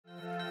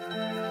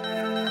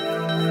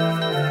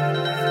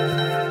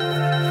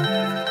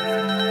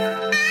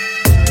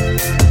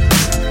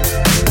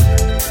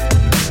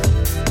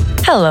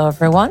Hello,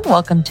 everyone.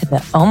 Welcome to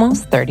the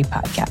Almost 30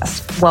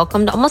 podcast.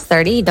 Welcome to Almost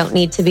 30. You don't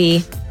need to be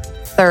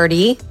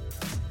 30,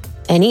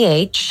 any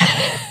age.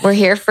 We're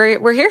here for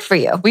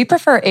you. We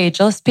prefer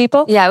ageless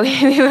people. Yeah,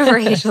 we prefer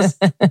ageless.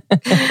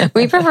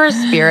 We prefer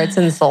spirits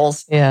and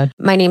souls. Yeah.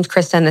 My name's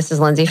Krista and this is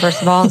Lindsay,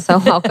 first of all. So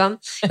welcome.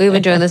 We've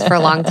been doing this for a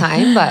long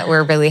time, but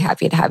we're really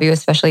happy to have you,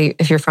 especially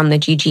if you're from the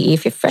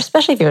GGE,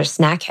 especially if you're a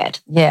snack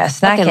head. Yeah,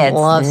 snack heads.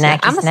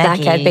 I'm a snack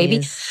head,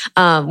 baby.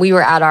 We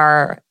were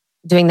at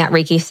doing that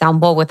Reiki Sound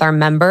Bowl with our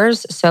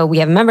members. So we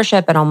have a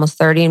membership at Almost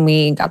 30 and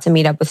we got to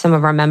meet up with some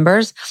of our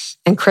members.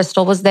 And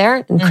Crystal was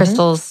there. And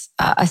Crystal's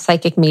a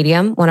psychic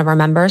medium, one of our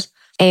members.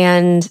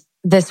 And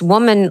this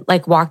woman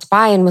walked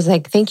by and was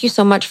like, thank you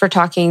so much for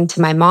talking to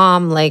my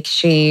mom.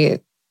 She's,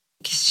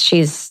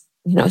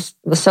 was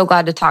so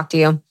glad to talk to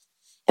you.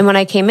 And when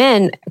I came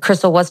in,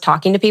 Crystal was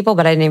talking to people,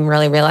 but I didn't even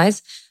really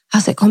realize. I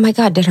was like, oh my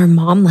God, did her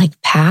mom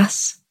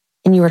pass?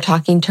 And you were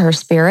talking to her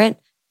spirit?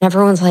 And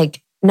everyone's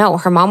like, no,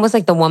 her mom was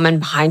the woman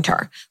behind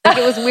her.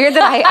 It was weird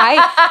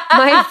that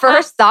my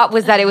first thought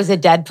was that it was a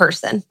dead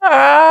person.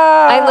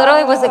 I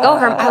literally was like,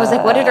 I was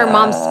like, what did her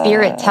mom's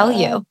spirit tell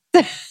you?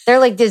 They're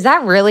like, is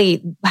that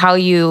really how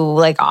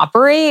you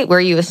operate? Where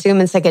you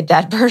assume it's a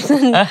dead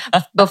person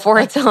before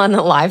it's an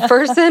alive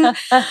person?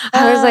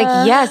 I was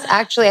like, yes,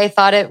 actually, I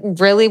thought it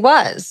really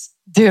was.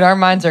 Dude, our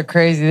minds are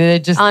crazy. They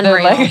just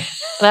unreal.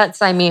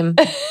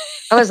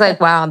 I was like,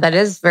 wow, that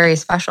is very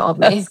special of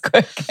me. That's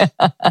quick.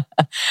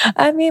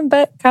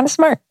 But kind of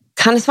smart.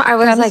 Kind of smart. I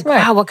was like,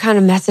 wow, what kind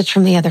of message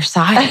from the other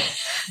side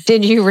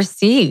did you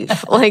receive?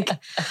 What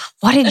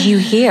did you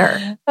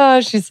hear?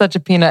 Oh, she's such a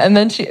peanut. And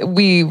then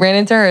we ran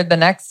into her the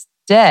next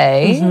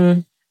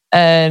day.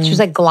 And she was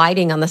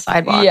gliding on the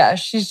sidewalk. Yeah,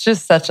 she's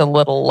just such a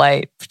little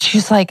light.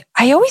 She's like,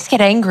 I always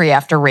get angry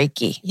after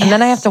Reiki. Yes. And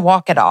then I have to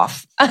walk it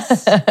off.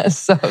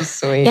 So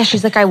sweet. Yeah,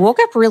 she's like, I woke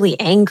up really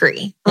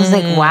angry. I was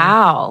like,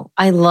 wow,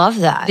 I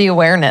love that. The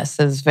awareness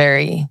is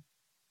very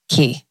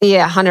key.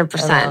 Yeah,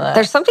 100%.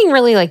 There's something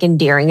really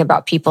endearing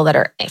about people that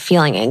are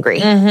feeling angry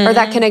or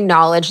that can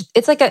acknowledge.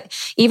 It's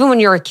even when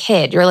you're a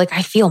kid, you're like,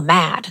 I feel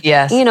mad.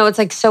 Yes.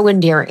 It's so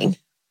endearing.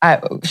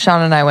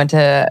 Sean and I went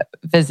to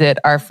visit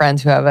our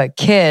friends who have a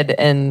kid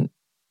and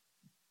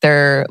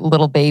their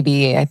little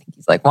baby, I think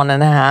he's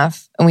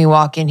 1.5. And we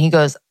walk in, he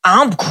goes,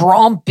 I'm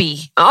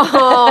grumpy.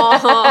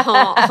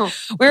 Oh.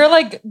 We were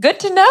like, good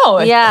to know.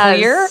 It's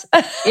clear.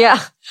 Yeah.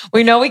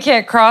 We know we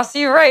can't cross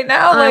you right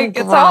now. It's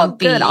all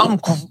good. I'm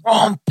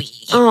grumpy.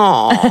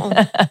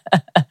 Oh.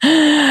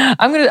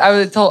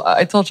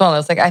 I told Sean, I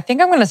was like, I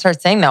think I'm going to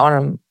start saying that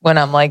when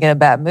I'm in a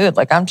bad mood.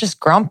 I'm just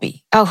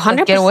grumpy. Oh,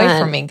 100%. Get away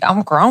from me.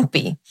 I'm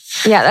grumpy.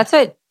 Yeah, that's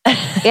what.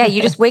 Yeah,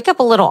 you just wake up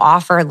a little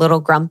off or a little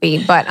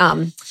grumpy. But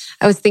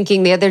I was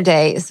thinking the other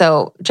day,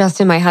 so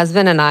Justin, my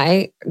husband, and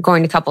I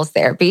going to couples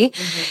therapy.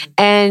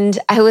 And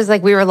I was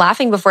we were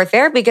laughing before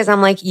therapy because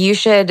I'm like, you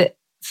should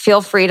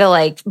feel free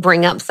to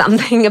bring up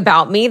something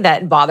about me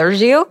that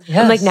bothers you. Yes.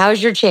 I'm like,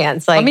 now's your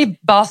chance. Let me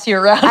boss you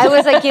around. I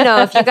was like,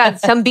 if you got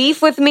some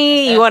beef with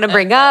me, you want to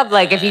bring up,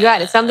 if you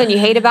got something you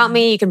hate about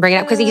me, you can bring it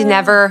up. Because he's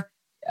never,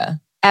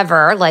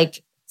 ever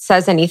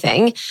says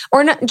anything.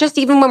 Or not, just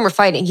even when we're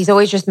fighting, he's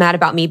always just mad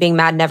about me being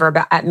mad,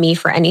 never at me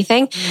for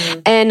anything.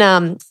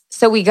 And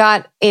so we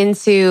got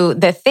into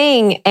the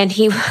thing and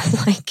he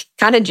was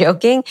kind of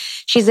joking.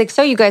 She's like,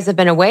 so you guys have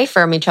been away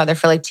from each other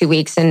for 2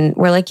 weeks? And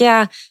we're like,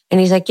 yeah. And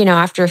he's like,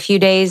 after a few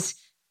days,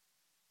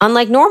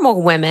 unlike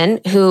normal women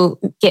who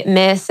get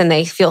missed and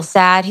they feel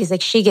sad, he's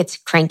like, she gets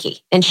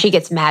cranky and she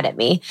gets mad at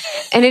me.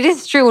 And it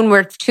is true when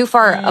we're too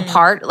far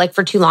apart,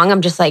 for too long,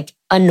 I'm just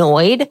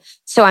annoyed.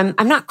 So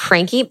I'm not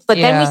cranky, but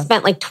then we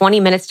spent 20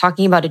 minutes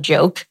talking about a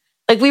joke.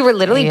 We were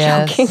literally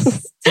joking.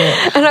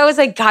 And I was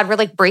like, God,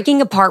 we're breaking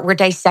apart. We're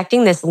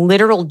dissecting this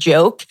literal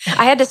joke.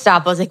 I had to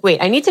stop. I was like,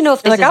 wait, I need to know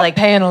if this is I'm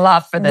paying a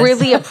lot for this.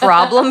 Really a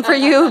problem for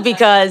you,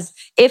 because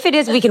if it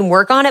is, we can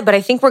work on it. But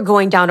I think we're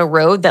going down a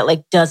road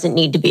that doesn't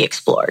need to be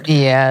explored.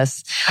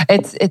 Yes.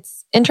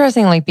 It's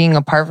interesting, being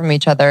apart from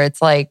each other. It's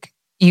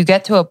you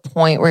get to a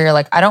point where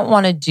you're I don't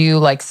want to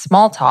do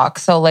small talk.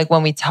 So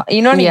when we talk,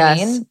 you know what I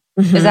mean?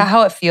 Mm-hmm. Is that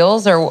how it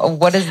feels, or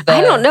what is the? I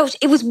don't know.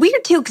 It was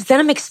weird too, because then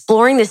I'm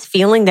exploring this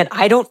feeling that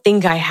I don't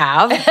think I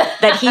have.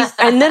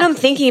 And then I'm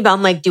thinking about,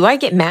 I'm do I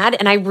get mad?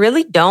 And I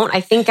really don't. I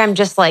think I'm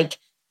just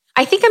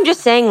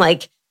saying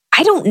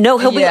I don't know.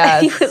 He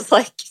was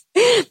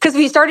because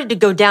we started to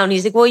go down.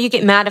 He's like, well, you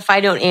get mad if I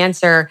don't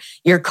answer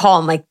your call.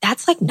 I'm like,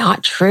 that's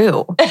not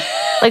true.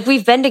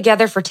 We've been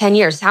together for 10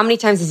 years. How many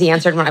times has he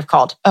answered when I've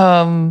called?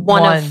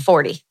 One of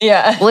 40.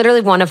 Yeah.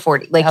 Literally one of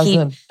 40.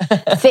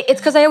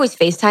 It's because I always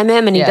FaceTime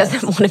him and he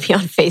doesn't want to be on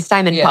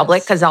FaceTime in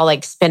public because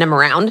I'll spin him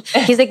around.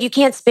 He's like, you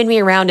can't spin me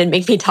around and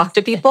make me talk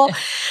to people.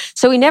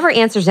 So he never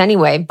answers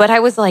anyway. But I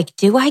was like,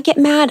 do I get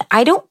mad?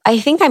 I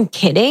think I'm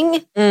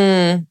kidding.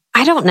 I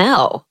don't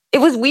know. It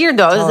was weird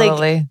though.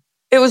 Totally.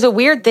 It was a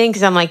weird thing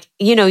because I'm like,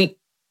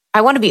 I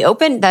want to be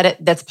open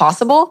that that's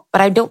possible, but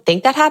I don't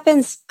think that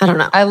happens. I don't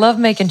know. I love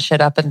making shit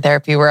up in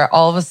therapy where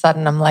all of a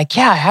sudden I'm like,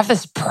 yeah, I have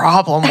this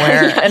problem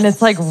where, yes. And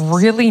it's like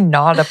really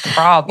not a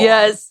problem.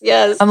 Yes.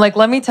 I'm like,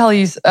 let me tell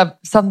you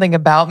something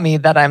about me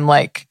that I'm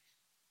like,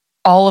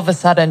 all of a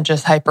sudden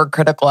just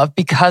hypercritical of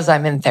because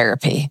I'm in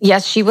therapy.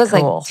 Yes, she was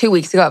like 2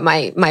 weeks ago at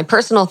my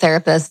personal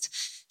therapist.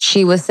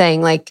 She was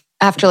saying like,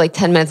 after like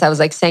 10 minutes, I was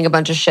like saying a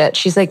bunch of shit.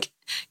 She's like,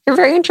 you're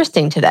very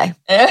interesting today.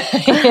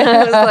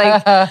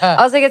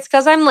 I was like, it's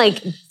because I'm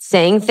like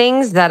saying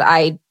things that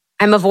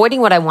I'm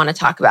avoiding what I want to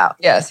talk about.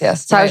 Yes.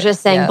 So I was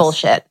just saying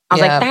bullshit. I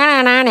was like, nah.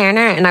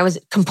 And I was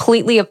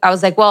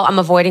like, well, I'm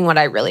avoiding what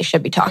I really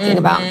should be talking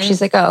about. And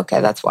she's like, oh,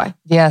 okay, that's why.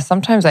 Yeah,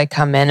 sometimes I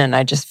come in and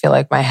I just feel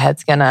like my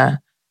head's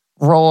gonna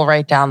roll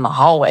right down the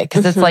hallway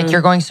because it's like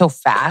you're going so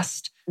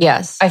fast.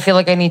 Yes. I feel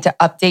like I need to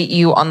update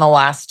you on the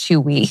last 2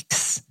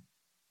 weeks.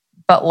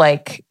 But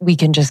like, we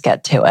can just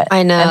get to it.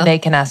 I know. And they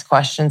can ask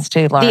questions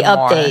to learn the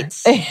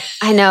updates.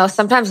 I know.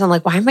 Sometimes I'm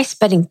like, why am I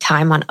spending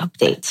time on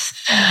updates?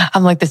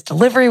 I'm like, this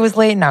delivery was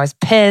late and I was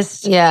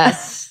pissed.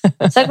 Yes.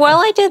 It's like, well,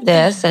 I did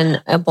this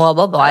and blah,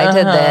 blah, blah. I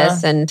did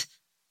this. And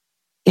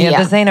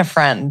this ain't a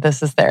friend.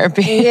 This is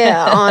therapy.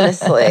 Yeah,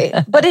 honestly.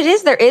 But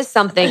there is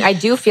something, I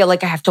do feel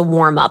like I have to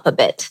warm up a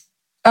bit.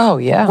 Oh,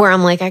 yeah. Where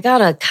I'm like, I got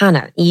to kind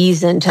of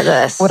ease into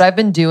this. What I've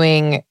been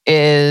doing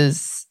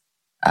is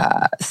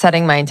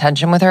setting my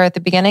intention with her at the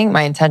beginning.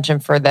 My intention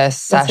for this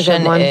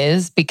session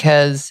is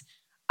because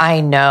I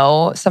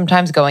know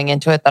sometimes going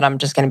into it that I'm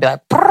just going to be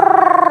like,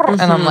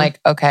 and I'm like,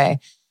 okay,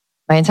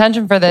 my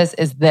intention for this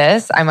is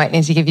this. I might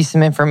need to give you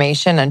some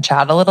information and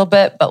chat a little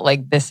bit, but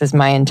like, this is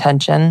my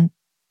intention.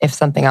 If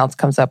something else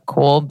comes up,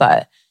 cool.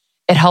 But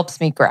it helps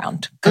me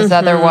ground because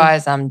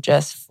otherwise I'm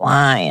just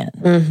flying,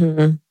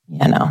 you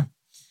know.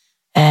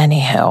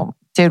 Anywho.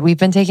 Dude, we've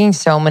been taking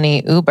so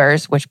many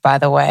Ubers, which by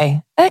the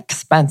way,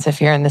 expensive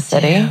here in the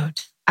city.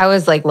 Dude. I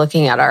was like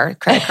looking at our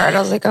credit card. I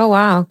was like, oh,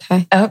 wow.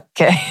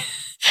 Okay.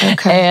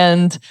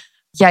 And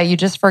yeah, you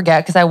just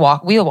forget because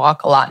we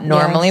walk a lot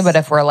normally, but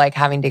if we're like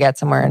having to get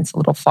somewhere and it's a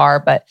little far,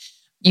 but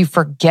you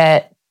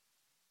forget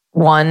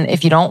one,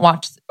 if you don't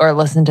watch or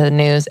listen to the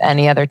news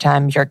any other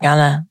time, you're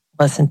gonna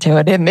listen to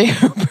it in the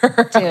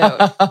Uber.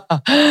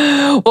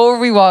 Dude.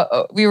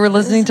 We were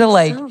listening to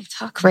like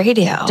talk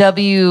radio,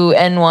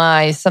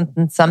 WNY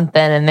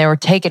something, and they were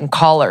taking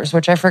callers,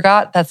 which I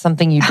forgot that's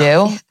something you do.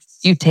 Yes.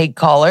 You take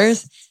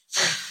callers.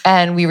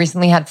 And we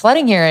recently had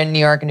flooding here in New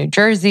York and New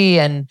Jersey,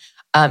 and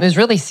it was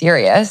really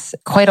serious,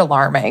 quite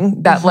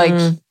alarming. That like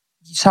you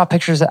saw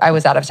pictures. I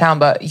was out of town,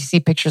 but you see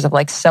pictures of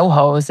like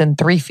Sohos in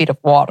 3 feet of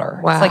water.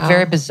 Wow. It's like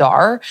very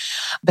bizarre.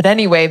 But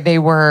anyway, they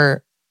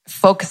were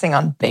focusing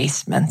on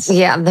basements.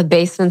 Yeah, the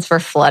basements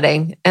were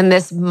flooding. And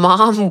this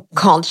mom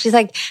called. She's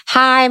like,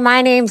 hi,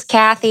 my name's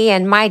Kathy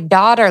and my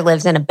daughter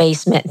lives in a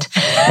basement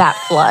that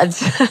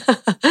floods.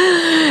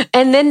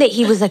 And then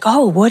he was like,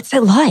 oh, what's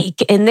it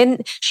like? And then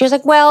she was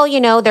like, well,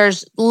 you know,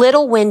 there's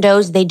little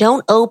windows. They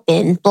don't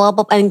open, blah,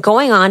 blah, and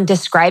going on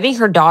describing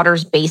her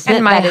daughter's basement.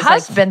 And my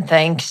husband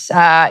thinks,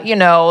 you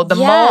know, the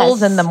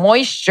mold and the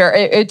moisture.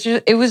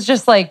 It was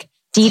just like,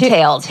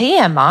 detailed.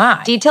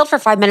 TMI. Detailed for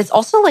 5 minutes.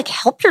 Also, like,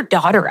 help your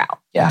daughter out.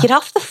 Yeah. Get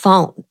off the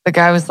phone. The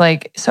guy was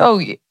like, so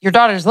your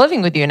daughter's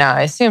living with you now,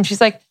 I assume.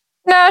 She's like,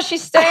 no,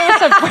 she's staying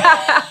with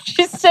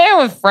she's staying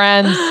with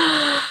friends.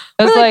 I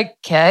was like,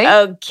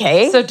 okay.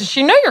 Okay. So does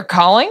she know you're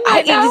calling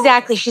right now?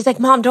 Exactly. She's like,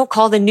 Mom, don't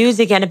call the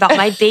news again about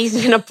my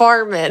basement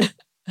apartment.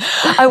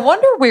 I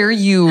wonder where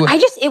you...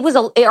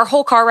 our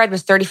whole car ride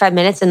was 35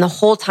 minutes, and the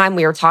whole time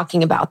we were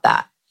talking about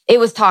that. It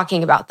was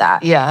talking about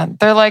that. Yeah.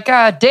 They're like,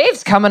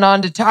 Dave's coming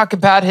on to talk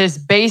about his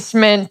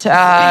basement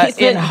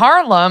in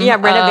Harlem. Yeah,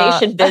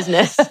 renovation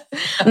business.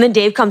 And then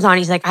Dave comes on.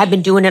 He's like, I've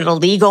been doing it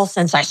illegal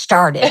since I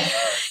started.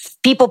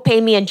 People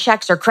pay me in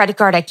checks or credit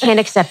card. I can't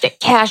accept it.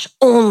 Cash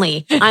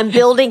only. I'm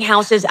building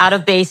houses out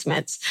of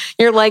basements.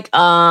 You're like,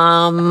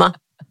 I'd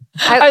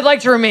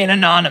like to remain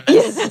anonymous.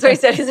 Yes, that's what he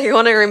said. He's like, I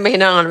want to remain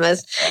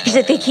anonymous. He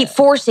said, they keep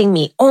forcing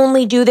me.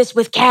 Only do this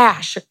with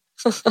cash.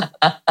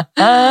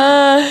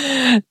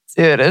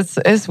 Dude,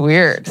 it's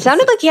weird. It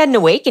sounded like he had an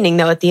awakening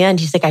though at the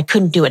end. He's like, I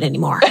couldn't do it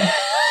anymore.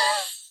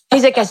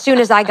 He's like, as soon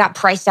as I got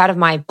priced out of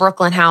my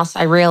Brooklyn house,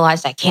 I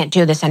realized I can't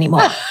do this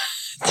anymore.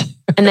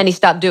 And then he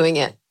stopped doing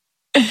it.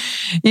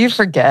 You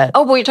forget.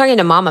 Oh, but you're talking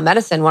to Mama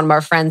Medicine, one of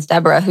our friends,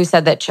 Deborah, who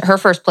said that her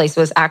first place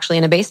was actually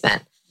in a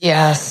basement.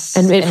 Yes.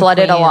 And it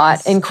flooded a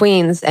lot in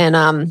Queens. And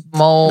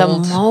mold. The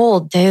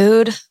mold,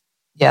 dude.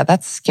 Yeah,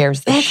 that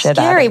scares the shit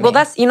out of me. Well,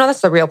 that's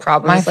the real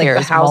problem. It's like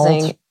the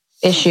housing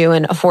issue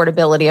and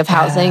affordability of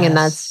housing. And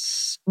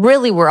that's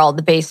really where all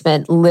the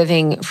basement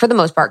living, for the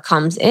most part,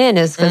 comes in,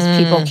 is because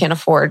people can't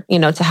afford,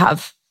 to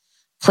have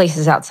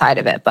places outside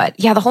of it. But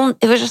yeah,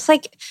 it was just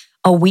like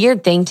a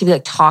weird thing to be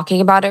like talking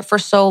about it for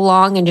so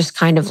long and just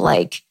kind of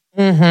like,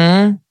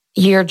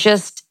 you're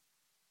just,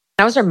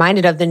 I was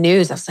reminded of the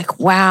news. I was like,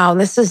 wow,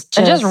 this is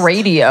just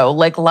radio,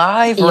 like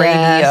live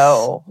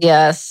radio.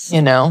 Yes.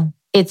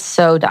 It's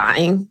so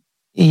dying.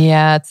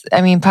 Yeah.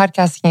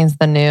 Podcasting is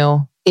the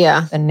new.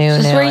 Yeah. The new.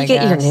 This is new, where you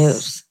get your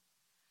news.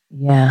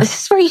 Yeah.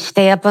 This is where you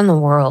stay up on the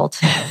world.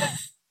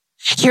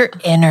 Your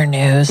inner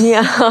news.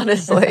 Yeah,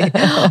 honestly.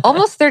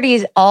 Almost 30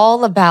 is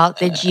all about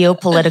the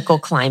geopolitical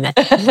climate.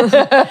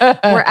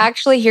 We're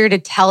actually here to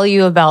tell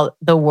you about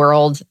the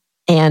world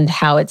and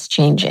how it's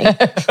changing.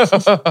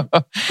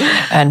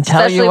 And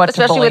tell you what to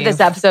especially believe. with this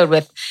episode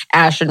with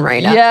Ash and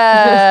Raina.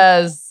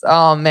 Yes.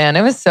 Oh man,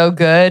 it was so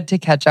good to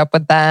catch up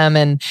with them.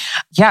 And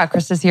yeah,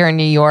 Krista's here in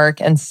New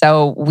York. And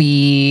so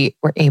we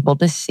were able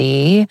to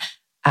see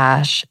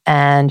Ash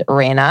and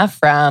Raina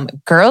from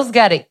Girls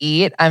Gotta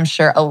Eat. I'm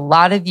sure a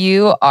lot of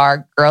you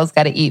are Girls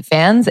Gotta Eat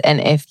fans.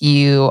 And if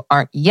you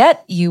aren't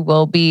yet, you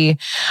will be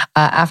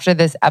after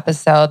this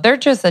episode. They're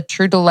just a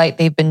true delight.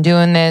 They've been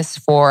doing this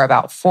for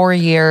about 4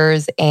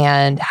 years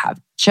and have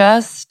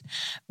just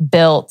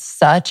built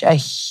such a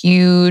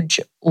huge,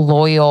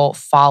 loyal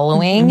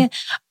following.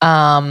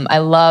 I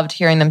loved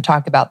hearing them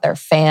talk about their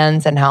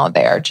fans and how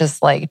they're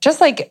just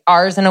like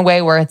ours in a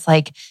way where it's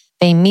like,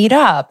 they meet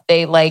up,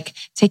 they like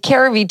take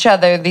care of each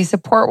other, they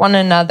support one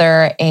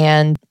another.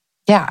 And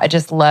yeah, I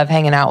just love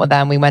hanging out with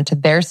them. We went to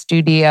their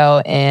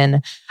studio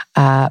in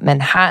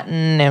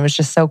Manhattan. It was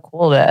just so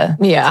cool to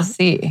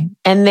see.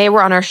 And they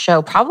were on our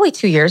show probably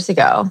 2 years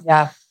ago.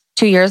 Yeah.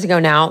 2 years ago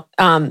now.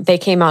 They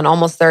came on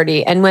Almost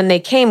 30. And when they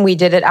came, we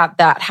did it at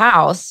that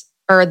house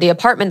or the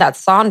apartment that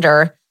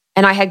Sonder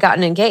and I had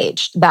gotten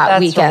engaged that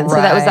weekend. Right.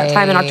 So that was that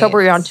time in October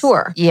we were on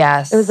tour.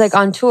 Yes. It was like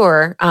on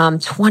tour,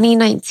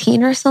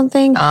 2019 or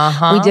something.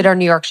 We did our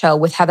New York show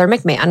with Heather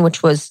McMahon,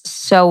 which was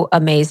so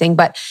amazing.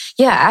 But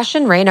yeah, Ash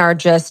and Raina are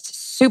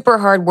just super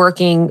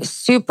hardworking,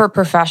 super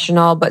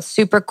professional, but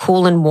super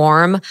cool and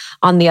warm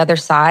on the other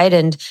side.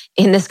 And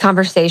in this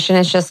conversation,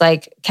 it's just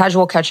like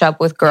casual catch up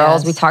with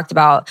girls. Yes. We talked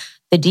about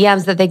the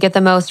DMs that they get the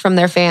most from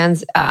their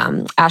fans.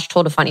 Ash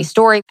told a funny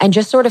story and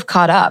just sort of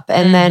caught up.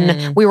 And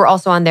then we were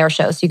also on their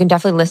show. So you can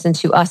definitely listen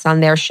to us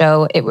on their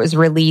show. It was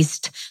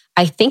released,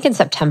 I think, in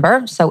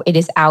September. So it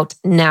is out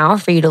now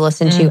for you to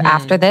listen to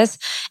after this.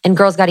 And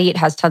Girls Gotta Eat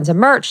has tons of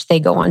merch. They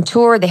go on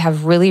tour. They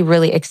have really,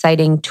 really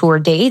exciting tour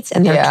dates.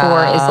 And their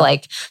tour is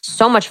like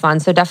so much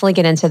fun. So definitely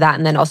get into that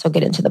and then also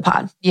get into the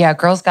pod. Yeah,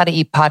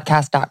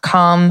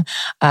 girlsgottaeatpodcast.com.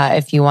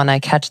 If you want to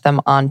catch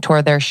them on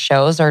tour, their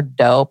shows are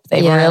dope.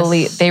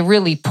 They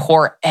really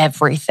pour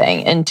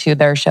everything into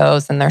their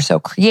shows and they're so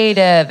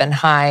creative and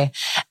high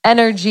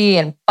energy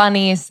and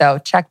funny. So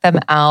check them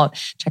out.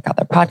 Check out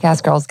their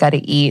podcast, Girls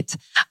Gotta Eat.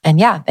 And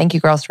yeah, thank you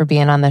girls for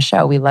being on the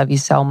show. We love you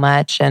so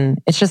much.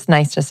 And it's just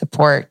nice to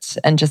support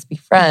and just be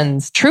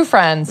friends. True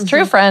friends.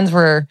 True friends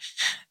were,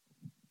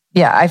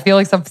 I feel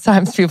like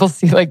sometimes people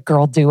see like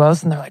girl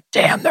duos and they're like,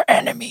 damn, they're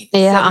enemies.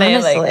 Yeah, and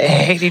honestly. they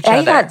hate each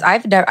other.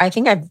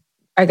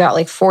 I got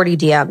like 40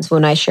 DMs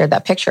when I shared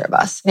that picture of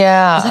us.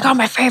 Yeah. I was like, oh,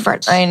 my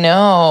favorites. I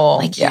know.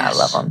 Like, yes. I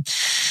love them.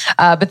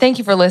 But thank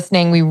you for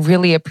listening. We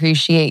really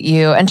appreciate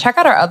you. And check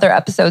out our other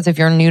episodes if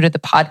you're new to the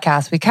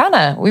podcast.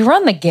 We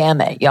run the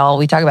gamut, y'all.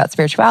 We talk about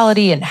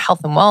spirituality and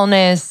health and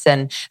wellness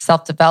and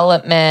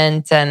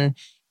self-development and,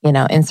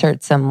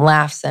 insert some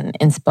laughs and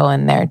inspo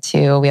in there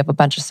too. We have a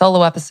bunch of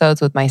solo episodes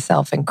with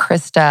myself and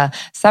Krista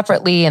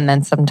separately, and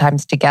then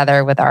sometimes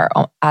together with our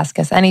Ask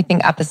Us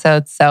Anything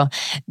episodes. So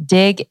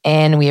dig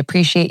in. We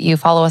appreciate you.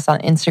 Follow us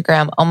on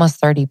Instagram, Almost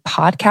 30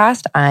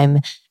 Podcast. I'm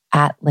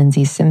at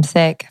Lindsay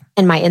Simsick.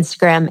 And my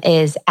Instagram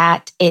is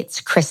at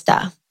It's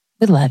Krista.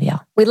 We love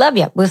y'all. We love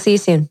you. We'll see you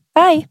soon.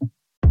 Bye.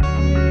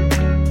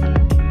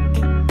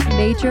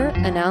 Major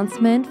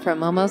announcement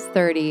from Almost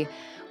 30.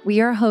 We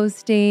are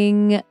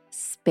hosting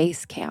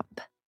Space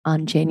Camp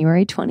on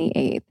January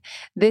 28th.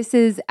 This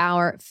is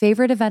our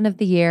favorite event of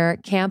the year.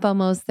 Camp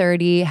Almost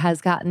 30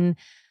 has gotten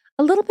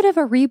a little bit of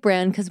a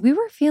rebrand because we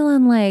were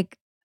feeling like,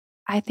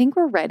 I think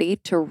we're ready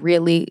to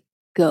really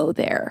go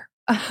there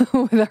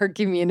with our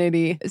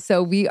community.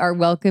 So we are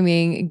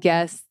welcoming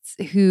guests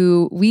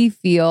who we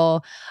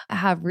feel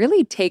have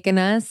really taken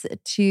us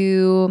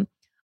to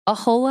a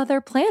whole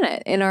other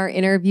planet in our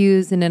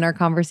interviews and in our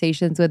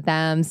conversations with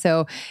them.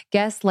 So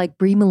guests like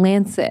Brie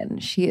Melanson,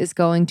 she is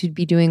going to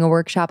be doing a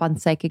workshop on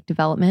psychic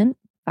development,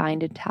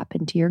 find and tap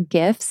into your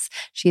gifts.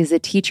 She is a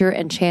teacher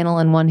and channel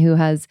and one who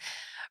has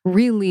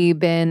really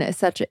been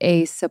such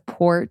a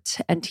support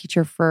and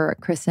teacher for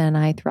Krista and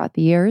I throughout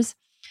the years.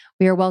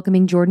 We are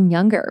welcoming Jordan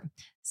Younger.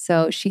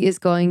 So she is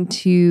going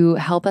to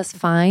help us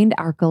find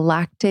our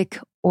galactic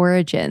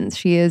origins.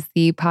 She is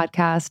the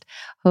podcast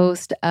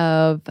host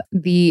of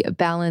the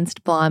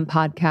Balanced Blonde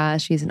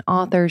podcast. She's an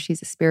author.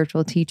 She's a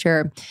spiritual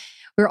teacher.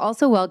 We're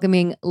also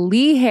welcoming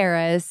Lee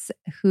Harris,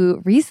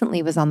 who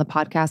recently was on the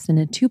podcast in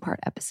a 2-part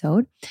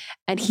episode,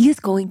 and he is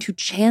going to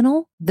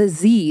channel the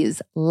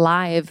Z's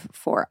live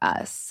for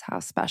us. How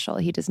special.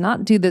 He does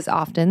not do this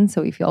often,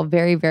 so we feel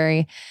very,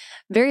 very,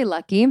 very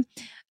lucky.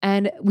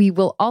 And we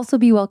will also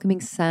be welcoming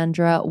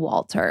Sandra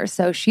Walter.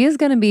 So she is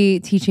going to be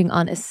teaching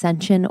on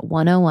Ascension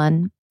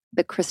 101,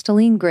 the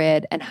crystalline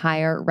grid, and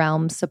higher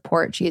realm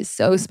support. She is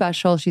so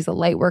special. She's a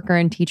light worker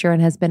and teacher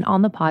and has been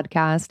on the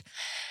podcast.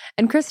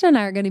 And Kristen and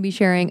I are going to be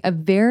sharing a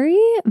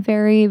very,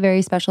 very,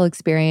 very special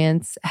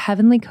experience,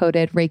 heavenly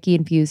coated Reiki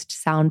infused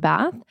sound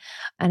bath.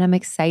 And I'm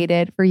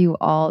excited for you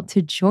all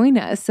to join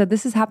us. So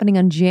this is happening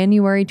on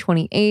January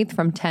 28th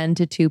from 10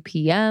 to 2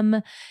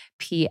 p.m.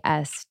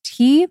 PST.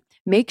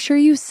 Make sure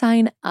you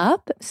sign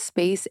up.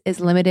 Space is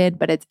limited,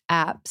 but it's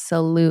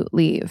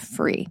absolutely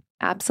free.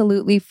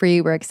 Absolutely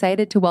free. We're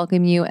excited to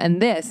welcome you.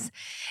 And this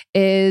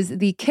is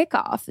the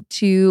kickoff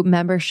to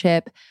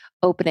membership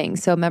opening.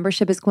 So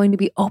membership is going to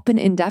be open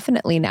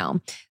indefinitely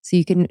now. So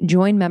you can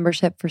join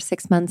membership for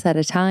 6 months at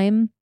a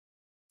time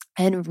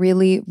and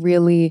really,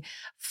 really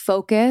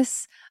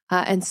focus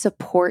and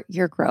support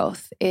your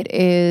growth. It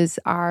is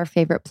our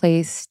favorite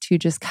place to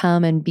just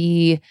come and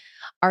be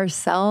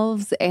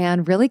ourselves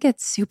and really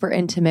get super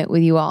intimate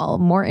with you all,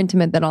 more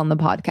intimate than on the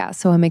podcast.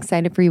 So I'm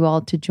excited for you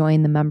all to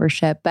join the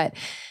membership, but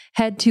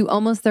head to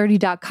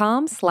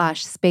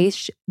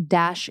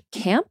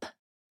almost30.com/space-camp.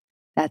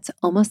 That's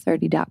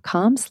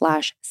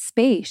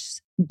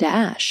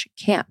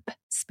almost30.com/space-camp.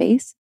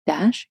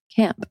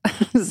 Space-camp.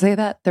 Say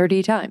that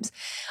 30 times.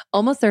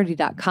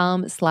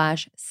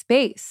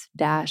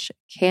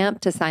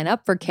 almost30.com/space-camp to sign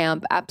up for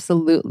camp.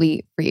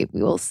 Absolutely free.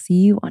 We will see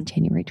you on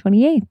January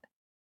 28th.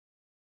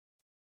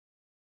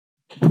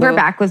 We're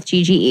back with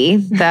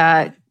GGE,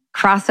 the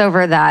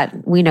crossover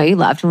that we know you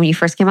loved when you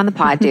first came on the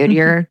pod, dude.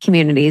 Your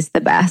community's the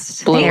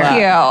best. Thank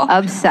you.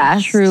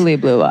 Obsessed. Truly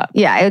blew up.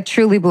 Yeah, it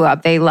truly blew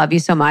up. They love you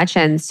so much.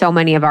 And so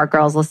many of our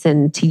girls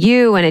listen to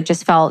you and it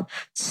just felt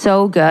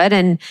so good.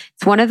 And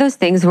it's one of those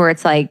things where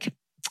it's like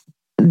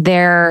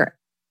they're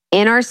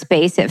in our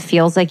space. It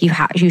feels like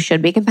you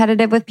should be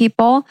competitive with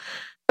people,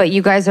 but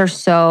you guys are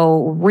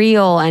so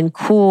real and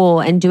cool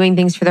and doing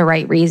things for the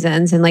right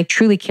reasons and like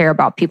truly care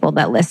about people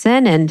that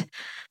listen. And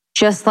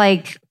just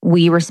like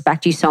we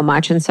respect you so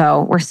much. And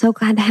so we're so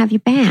glad to have you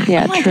back.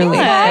 Yeah, truly.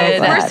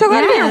 We're so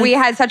glad to be here. We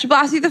had such a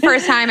blast with you the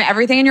first time.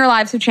 Everything in your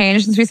lives have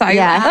changed since we saw you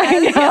last. I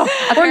know.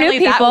 We're new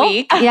people.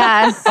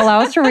 Yes. Allow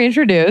us to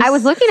reintroduce.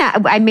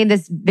 I made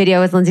this video.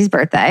 It was Lindsay's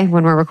birthday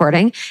when we're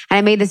recording. And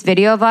I made this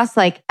video of us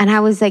and I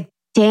was like,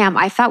 damn,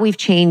 I thought we've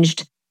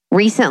changed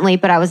recently,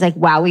 but I was like,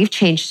 wow, we've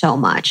changed so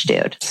much,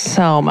 dude.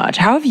 So much.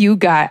 How have you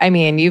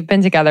you've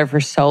been together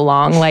for so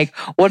long. Like,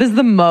 what is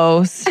the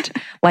most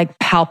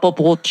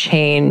palpable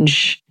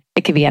change?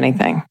 It could be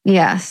anything.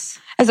 Yes.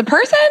 As a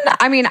person,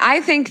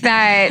 I think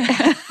that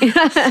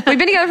we've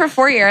been together for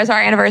 4 years. Our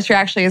anniversary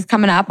actually is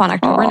coming up on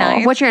October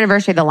 9th. What's your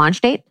anniversry? The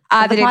launch date?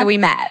 The day that we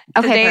met.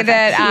 Okay, the day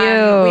perfect.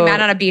 that we met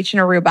on a beach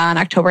in Aruba on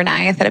October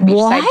 9th at a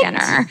beachside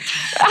dinner.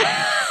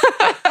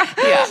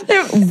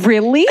 Yeah.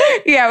 Really?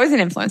 Yeah, it was an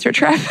influencer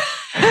trip.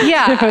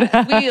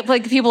 Yeah. We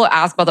people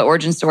ask about the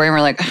origin story and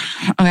we're like,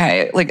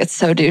 okay, it's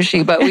so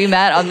douchey, but we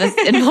met on this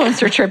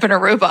influencer trip in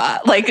Aruba,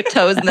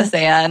 toes in the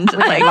sand.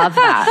 I love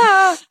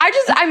that.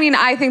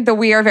 I think that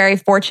we are very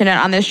fortunate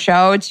on this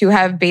show to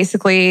have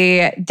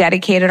basically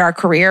dedicated our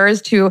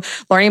careers to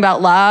learning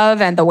about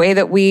love and the way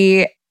that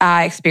we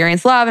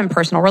experience love and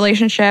personal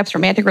relationships,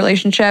 romantic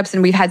relationships.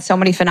 And we've had so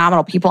many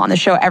phenomenal people on the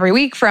show every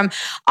week, from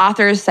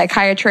authors,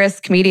 psychiatrists,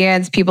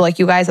 comedians, people like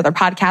you guys, other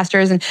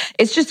podcasters. And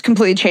it's just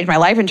completely changed my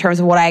life in terms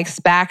of what I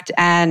expect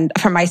and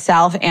from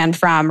myself and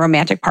from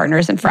romantic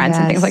partners and friends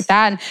and things like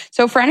that. And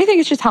so for anything,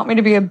 it's just helped me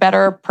to be a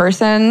better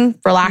person,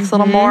 relax a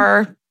little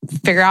more,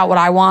 figure out what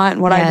I want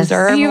and what I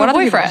deserve and what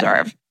other people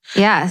deserve.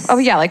 Yes. Oh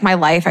yeah, my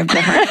life, I'm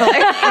different.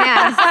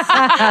 Yes.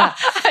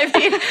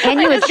 And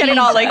you was getting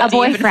all a deep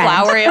boyfriend. and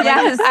flowery.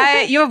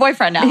 You have a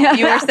boyfriend now. Yeah.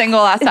 You were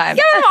single last time.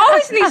 Yeah, I'm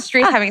always in these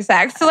streets having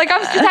sex. So I'm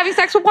just having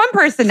sex with one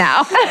person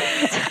now.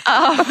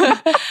 I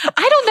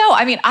don't know.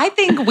 I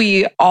think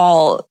we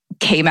all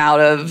came out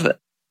of,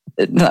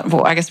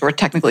 well, I guess we're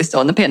technically still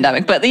in the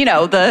pandemic, but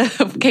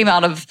came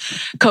out of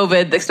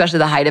COVID, especially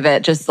the height of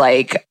it, just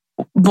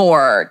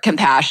more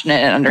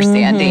compassionate and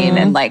understanding.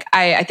 And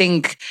I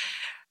think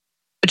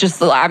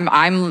I'm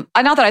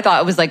not that I thought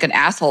I was an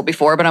asshole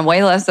before, but I'm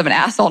way less of an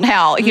asshole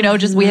now.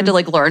 We had to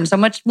learn so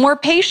much more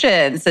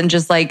patience and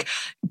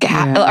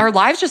our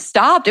lives just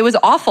stopped. It was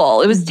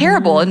awful. It was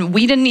terrible. And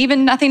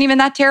nothing even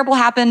that terrible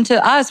happened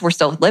to us. We're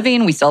still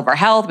living. We still have our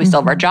health. We still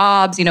have our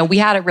jobs. We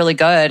had it really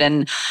good.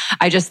 And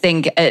I just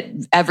think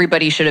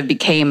everybody should have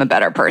became a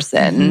better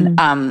person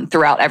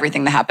throughout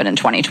everything that happened in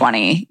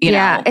 2020. You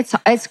know?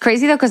 It's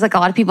crazy though, because a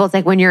lot of people, it's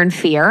when you're in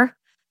fear,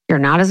 you're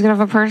not as good of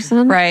a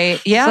person.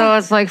 Right. Yeah. So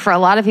it's for a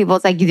lot of people,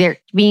 it's they're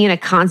being in a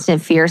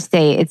constant fear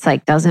state. It's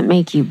doesn't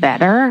make you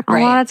better a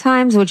lot of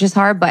times, which is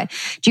hard. But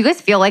do you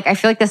guys feel I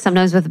feel like this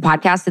sometimes with the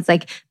podcast, it's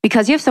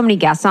because you have so many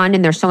guests on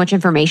and there's so much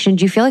information,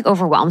 do you feel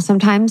overwhelmed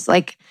sometimes?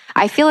 I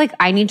feel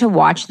I need to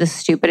watch the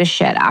stupidest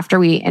shit after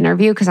we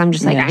interview because I'm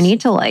just I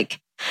need to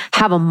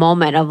have a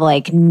moment of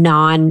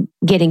non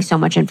getting so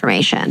much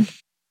information.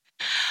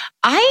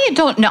 I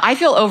don't know. I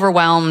feel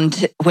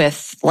overwhelmed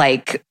with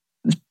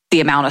the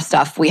amount of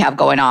stuff we have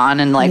going on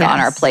and on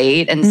our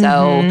plate. And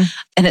so,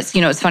 and it's,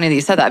 it's funny that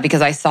you said that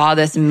because I saw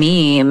this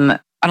meme.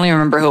 I don't even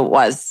remember who it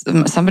was.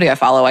 Somebody I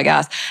follow, I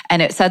guess.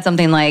 And it said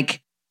something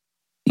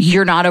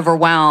you're not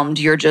overwhelmed.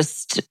 You're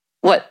just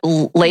what,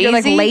 lazy? You're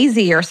like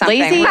lazy or something.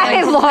 Lazy?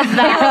 I love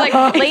that.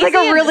 Like, it's like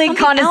a really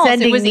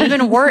condescending. It was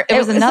even worse. It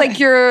was like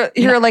you're like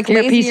You're a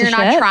lazy. piece of You're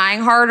not shit. trying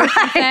hard or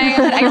something.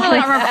 I really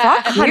don't remember.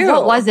 Fuck you.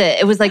 What was it?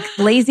 It was like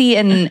lazy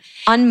and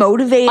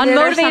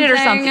unmotivated or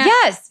something.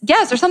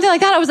 Yes, or something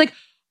like that. I was like,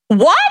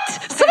 what?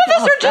 Some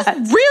of us are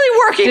just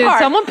really working Dude, hard.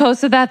 someone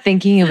posted that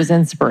thinking it was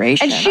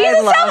inspiration. And she's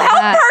a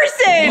self-help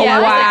person. Yeah,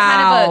 it was like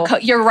Wow.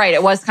 kind of you're right.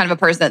 It was kind of a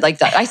person that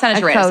like, I sent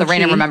it to Raina, so Raina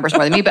coachy. remembers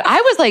more than me. But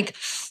I was like,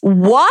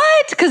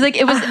 what? Because like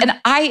it was,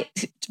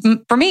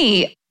 and for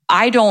me,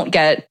 I don't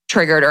get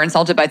triggered or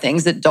insulted by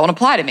things that don't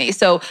apply to me.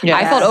 So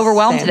I felt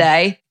overwhelmed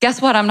today.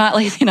 Guess what? I'm not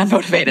lazy and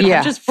unmotivated. Yeah.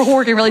 I'm just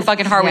working really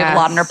fucking hard. We have a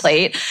lot on our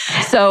plate.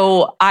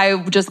 So I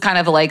just kind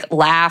of like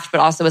laughed, but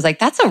also was like,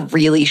 that's a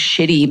really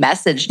shitty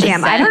message to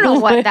Damn, send I don't know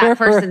what that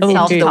person's Literally.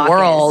 self-talk the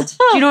world. is.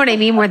 Do you know what I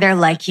mean? Where they're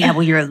like, yeah,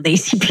 well, you're a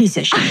lazy piece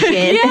of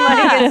shit.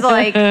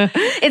 Like,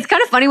 it's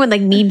kind of funny when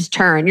like memes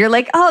turn. You're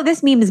like, oh,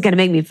 this meme is going to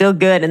make me feel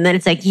good. And then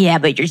it's like, yeah,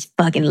 but you're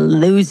a fucking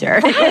loser.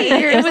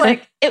 It was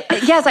like,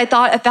 yes, I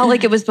felt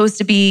like it was supposed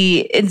to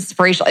be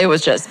inspirational. It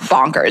was just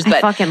bonkers. I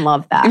But fucking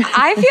love that.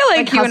 I feel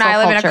like you and I hustle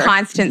live in culture. a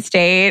constant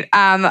state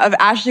of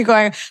Ashley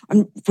going,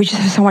 we just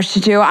have so much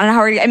to do. I don't know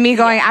how and me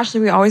going,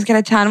 Ashley, we always get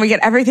a ton. We get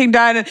everything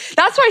done. And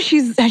that's why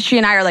she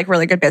and I are like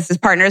really good business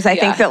partners. I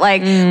think that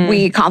like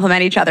we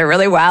complement each other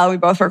really well. We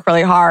both work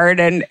really hard.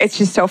 And it's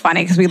just so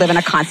funny because we live in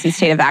a constant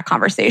state of that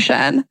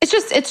conversation.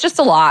 it's just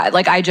a lot.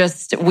 Like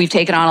we've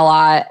taken on a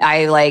lot.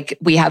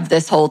 We have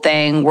this whole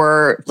thing.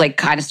 We're like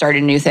kind of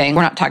starting a new thing.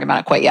 We're not talking about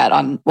it quite yet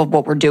on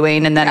what we're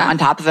doing. And then on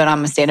top of it,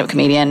 I'm a stand-up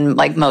comedian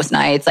like most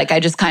nights. Like I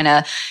just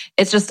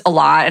it's just a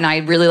lot. And I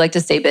really like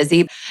to stay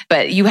busy,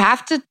 but you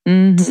have to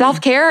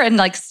self-care and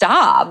like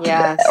stop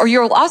or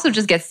you'll also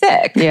just get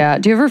sick. Yeah.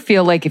 Do you ever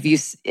feel like if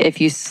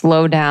you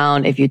slow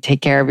down, if you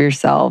take care of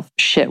yourself,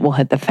 shit will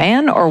hit the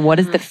fan? Or what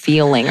is the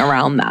feeling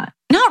around that?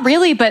 Not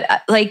really,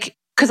 but like,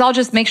 because I'll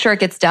just make sure it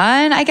gets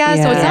done, I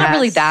guess. So it's not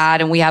really that.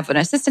 And we have an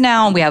assistant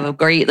now and we have a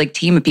great like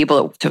team of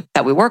people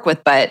that we work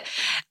with. But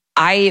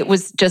I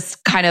was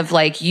just kind of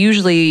like,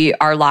 usually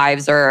our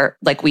lives are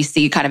like, we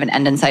see kind of an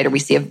end in sight or we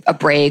see a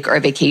break or a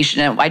vacation.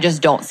 And I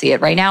just don't see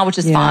it right now, which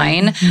is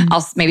fine.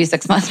 I'll maybe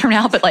 6 months from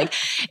now, but like,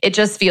 it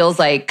just feels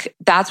like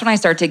that's when I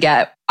start to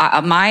get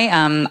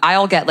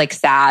I'll get like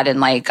sad and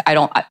like, I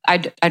don't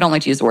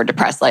like to use the word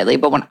depressed lightly,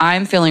 but when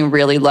I'm feeling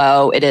really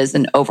low, it's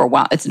an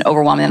overwhelm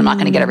and I'm not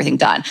going to get everything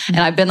done. And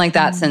I've been like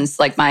that since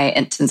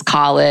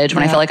college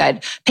when I feel like I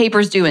had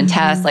papers due and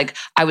tests, like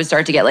I would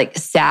start to get like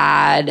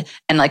sad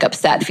and like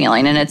upset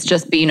feeling. And it's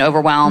just being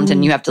overwhelmed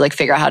and you have to like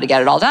figure out how to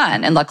get it all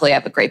done. And luckily I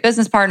have a great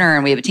business partner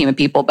and we have a team of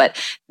people, but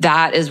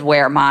that is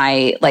where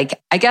my, like,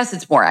 I guess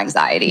it's more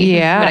anxiety.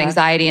 Yeah. What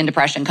anxiety and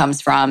depression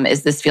comes from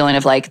is this feeling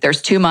of like,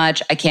 there's too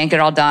much. I can't get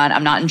it all done.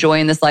 I'm not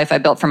enjoying this life I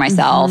built for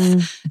myself.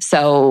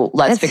 So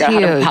let's figure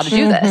out how to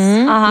do this.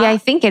 Yeah, I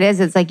think it is.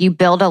 It's like you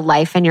build a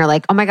life and you're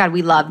like, oh my God,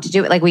 we love to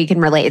do it. Like we can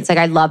relate. It's like,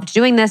 I loved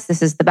doing this.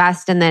 This is the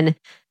best. And then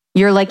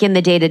you're like in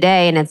the day to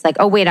day and it's like,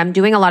 oh wait, I'm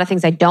doing a lot of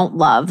things I don't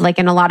love. Like,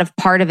 and a lot of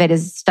part of it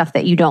is stuff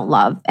that you don't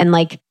love. And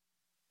like,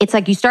 it's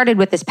like you started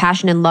with this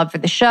passion and love for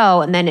the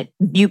show and then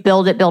you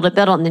build it.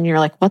 And then you're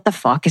like, what the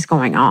fuck is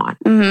going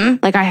on?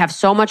 Like I have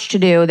so much to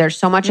do. There's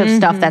so much of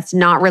stuff that's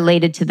not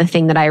related to the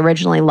thing that I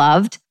originally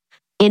loved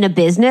in a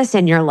business.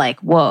 And you're like,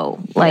 whoa,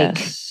 like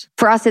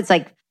for us, it's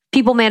like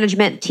people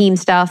management, team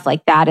stuff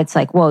like that. It's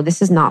like, whoa,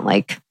 this is not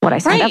like what I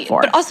signed up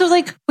for. But also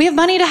like we have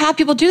money to have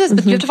people do this,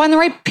 but you have to find the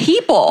right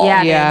people. Yeah.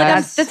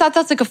 Like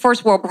that's like a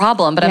first world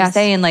problem. But I'm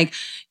saying like,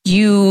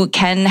 you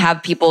can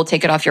have people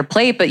take it off your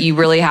plate, but you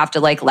really have to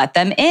like let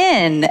them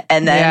in.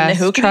 And then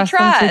who can you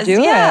trust? Them to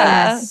do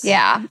it.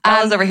 Yeah.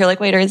 Ella's over here like,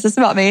 wait, is this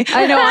about me?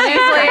 I know, honestly.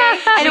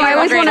 I know. I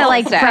always want to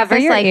like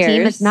preface like,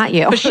 team, it's not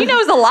you. But she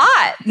knows a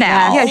lot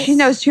now. Yeah, she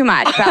knows too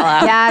much, Bella.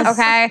 Yes.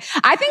 Okay.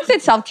 I think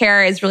that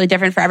self-care is really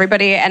different for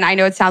everybody. And I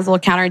know it sounds a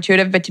little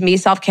counterintuitive, but to me,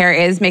 self-care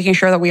is making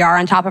sure that we are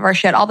on top of our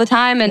shit all the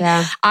time. And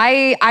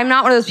I'm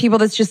not one of those people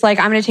that's just like,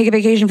 I'm going to take a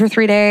vacation for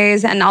 3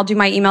 days and I'll do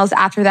my emails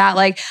after that.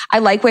 Like I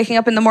like waking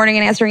up in the morning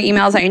and answering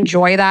emails. I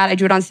enjoy that. I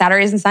do it on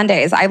Saturdays and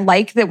Sundays. I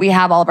like that we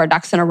have all of our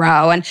ducks in a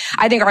row. And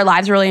I think our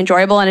lives are really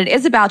enjoyable. And it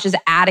is about just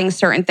adding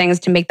certain things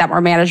to make that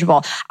more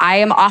manageable. I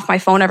am off my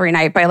phone every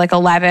night by like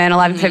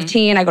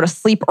 11:15. I go to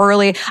sleep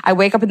early. I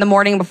wake up in the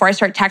morning before I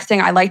start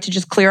texting. I like to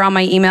just clear all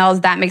my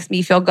emails. That makes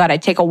me feel good. I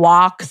take a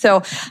walk.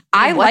 So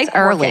I like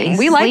working.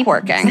 We like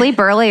working. Sleep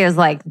early is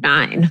like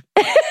 9.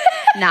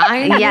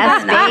 9?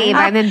 Yes, babe.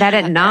 I'm in bed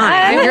at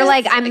 9. You're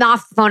like, I'm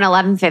off the phone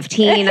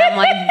 11:15. I'm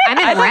like, I'm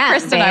in REM,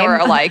 Kristen and I were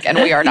alike, and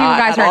we are not.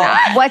 You guys are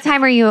not. What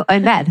time are you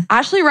in bed?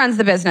 Ashley runs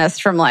the business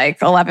from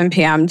like 11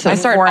 p.m. to I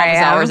start 4 office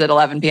a.m. hours at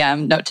 11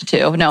 p.m. No, to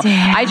 2. No,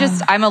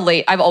 I'm a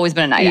late. I've always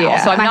been a night owl,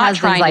 so I'm My not husband's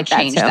trying like to that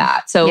change too.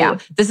 that. So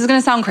this is going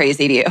to sound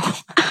crazy to you.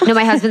 No,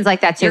 my husband's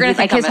like that too. You're gonna He's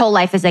like, think his I'm whole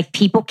life is like,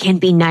 people can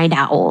be night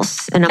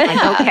owls. And I'm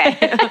like,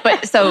 okay.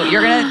 But so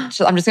I'm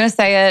just going to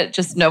say it,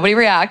 just nobody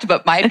react.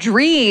 But my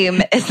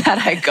dream is that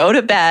I go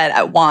to bed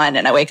at 1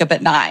 and I wake up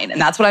at 9.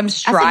 And that's what I'm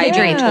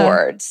striving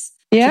towards.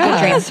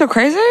 Yeah. That's so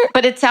crazy.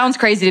 But it sounds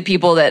crazy to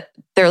people that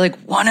they're like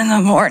 1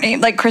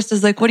 a.m. Like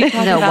Krista's like, what are you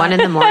talking about? 1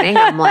 a.m.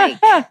 I'm like,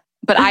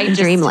 but I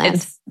just,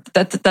 dreamland.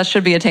 That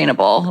should be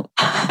attainable.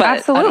 But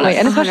absolutely.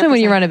 And especially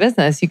when you run a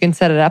business, you can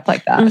set it up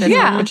like that.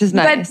 Yeah. Which is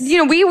nice.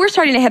 But, we were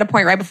starting to hit a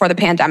point right before the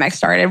pandemic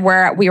started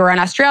where we were in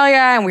Australia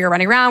and we were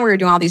running around. We were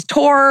doing all these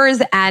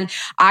tours. And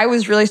I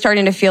was really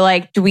starting to feel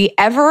like, do we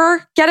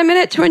ever get a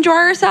minute to enjoy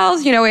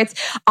ourselves?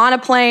 It's on a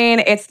plane,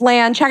 it's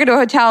land, check into a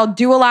hotel,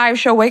 do a live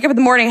show, wake up in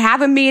the morning,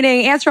 have a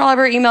meeting, answer all of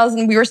our emails.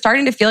 And we were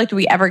starting to feel like, do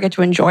we ever get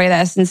to enjoy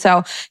this? And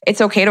so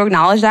it's okay to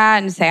acknowledge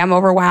that and say, I'm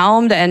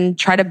overwhelmed, and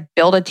try to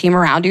build a team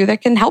around you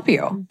that can help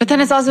you. But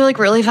then it's also like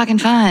really fucking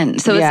fun.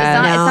 So it's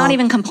not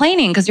even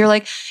complaining, because you're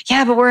like,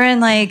 yeah, but we're in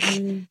like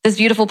this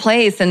beautiful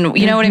place, and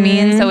you know what I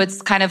mean? So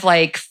it's kind of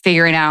like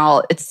figuring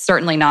out, it's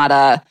certainly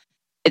not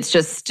it's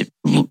just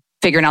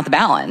figuring out the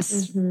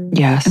balance.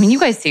 Yes. I mean, you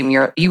guys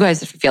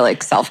feel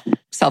like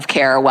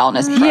self-care,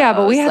 wellness pros. Yeah,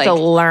 but we had to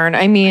learn.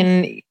 I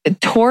mean,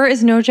 tour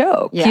is no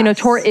joke. Yes.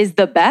 Tour is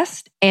the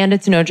best, and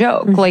it's no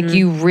joke. Like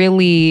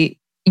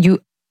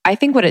I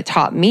think what it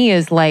taught me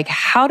is like,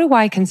 how do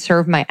I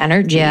conserve my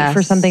energy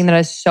for something that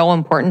is so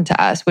important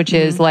to us, which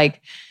is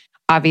like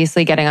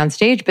obviously getting on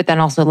stage, but then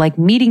also like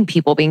meeting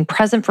people, being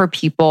present for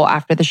people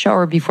after the show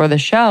or before the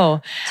show.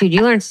 Dude,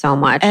 you learn so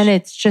much. And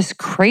it's just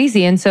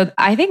crazy. And so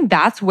I think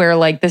that's where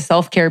like the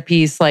self-care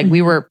piece, like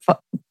we were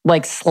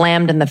like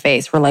slammed in the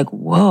face. We're like,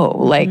 whoa,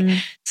 like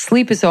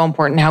sleep is so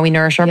important. How we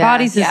nourish our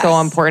bodies is so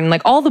important.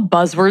 Like all the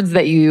buzzwords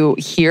that you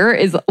hear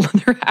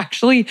they're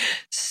actually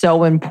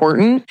so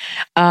important.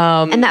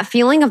 And that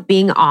feeling of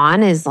being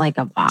on is like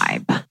a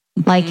vibe.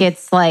 Like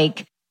it's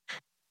like,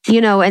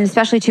 and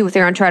especially too with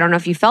your own tour, I don't know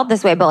if you felt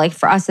this way, but like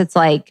for us, it's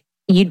like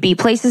you'd be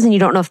places and you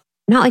don't know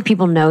not like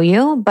people know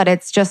you, but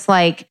it's just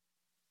like,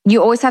 you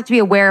always have to be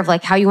aware of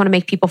like how you want to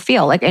make people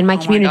feel. Like in my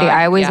community,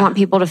 I always want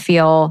people to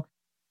feel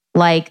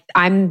like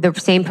I'm the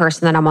same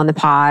person that I'm on the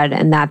pod,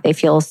 and that they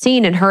feel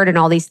seen and heard and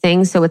all these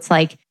things. So it's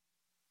like,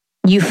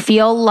 you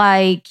feel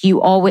like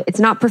it's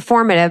not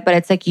performative, but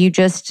it's like you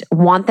just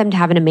want them to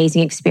have an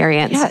amazing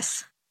experience.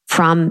 Yes.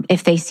 From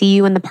if they see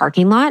you in the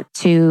parking lot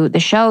to the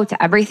show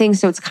to everything.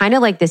 So it's kind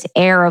of like this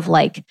air of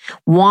like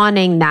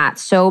wanting that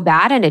so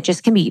bad, and it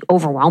just can be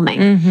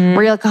overwhelming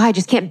where you're like, oh, I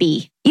just can't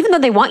be. Even though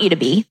they want you to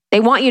be, they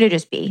want you to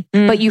just be.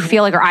 But you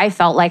feel like, or I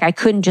felt like I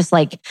couldn't just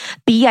like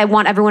be. I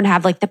want everyone to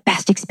have like the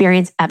best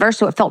experience ever.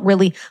 So it felt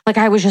really like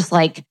I was just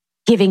like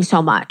giving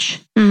so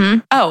much.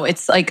 Oh,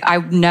 it's like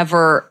I've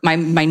never, my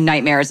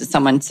nightmare is that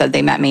someone said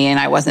they met me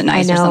and I wasn't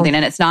nice or something.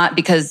 And it's not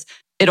because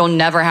it'll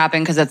never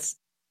happen, because it's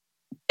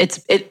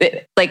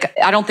like,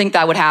 I don't think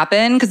that would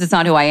happen because it's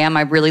not who I am.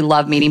 I really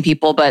love meeting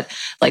people, but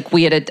like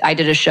I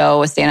did a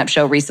stand-up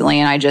show recently,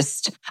 and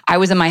I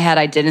was in my head.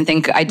 I didn't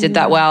think I did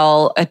that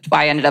well.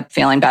 I ended up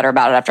feeling better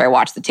about it after I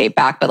watched the tape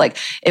back, but like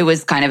it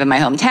was kind of in my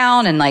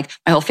hometown, and like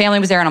my whole family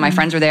was there and all my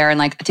friends were there, and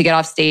like to get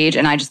off stage,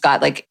 and I just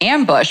got like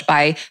ambushed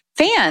by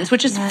fans,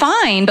 which is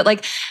fine. But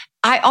like,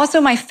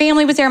 my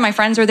family was there, my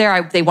friends were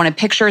there. They wanted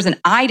pictures, and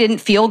I didn't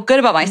feel good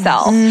about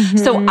myself.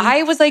 So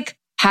I was like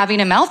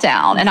having a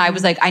meltdown, and I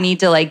was like, I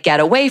need to like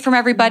get away from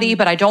everybody,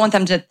 but I don't want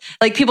them to,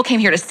 like, people came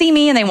here to see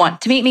me and they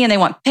want to meet me and they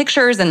want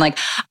pictures, and like,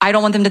 I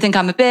don't want them to think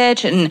I'm a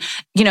bitch. And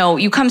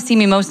you come see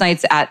me most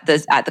nights at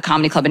the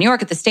Comedy Club in New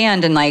York at the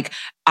Stand, and like,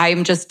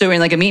 I'm just doing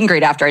like a meet and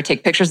greet after. I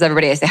take pictures of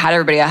everybody. I say hi to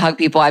everybody. I hug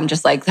people. I'm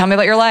just like, tell me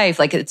about your life.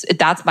 Like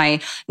that's my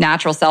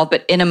natural self.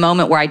 But in a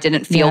moment where I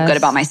didn't feel good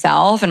about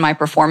myself and my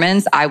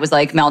performance, I was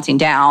like melting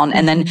down.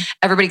 And then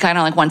everybody kind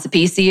of like wants a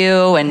piece of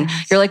you. And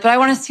you're like, but I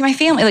want to see my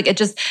family. Like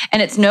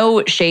and it's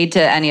no shade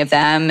to any of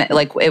them.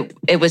 Like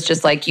it was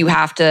just like, you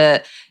have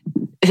to,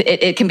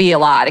 it can be a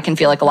lot. It can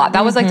feel like a lot.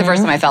 That was like the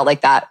first time I felt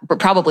like that,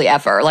 probably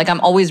ever. Like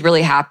I'm always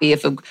really happy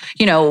if,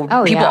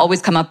 people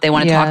always come up, they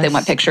want to talk, they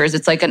want pictures.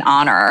 It's like an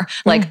honor.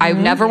 Like I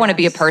never want to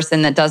be a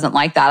person that doesn't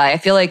like that. I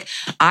feel like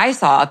I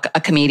saw a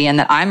comedian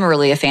that I'm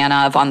really a fan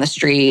of on the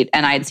street,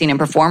 and I had seen him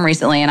perform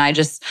recently, and I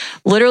just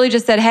literally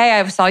just said, hey,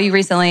 I saw you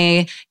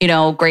recently,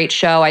 great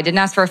show. I didn't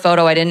ask for a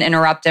photo. I didn't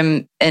interrupt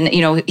him. And,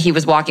 he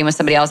was walking with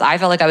somebody else. I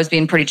felt like I was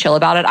being pretty chill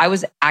about it. I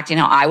was acting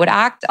how I would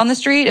act on the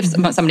street if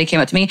somebody came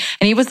up to me,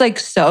 and he was like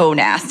so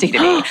nasty to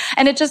me.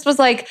 And it just was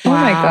like, oh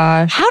my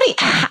gosh.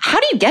 How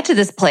do you get to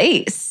this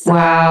place?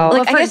 Wow.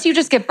 Like, I guess you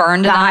just get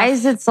burned.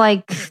 Guys, it's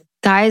like,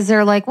 guys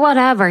are like,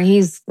 whatever,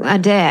 he's a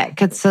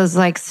dick. It says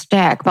like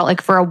stick. But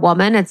like for a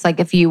woman, it's like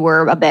if you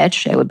were a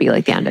bitch, it would be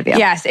like the end of you.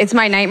 Yes, it's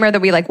my nightmare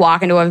that we like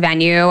walk into a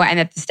venue and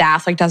that the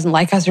staff like doesn't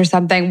like us or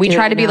something. We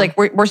try to be like,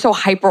 we're so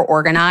hyper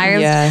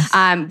organized.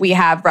 Yes. We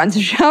have runs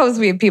of shows.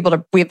 We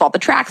have all the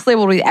tracks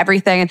labeled, we have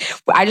everything. And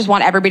I just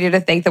want everybody to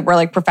think that we're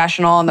like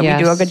professional and that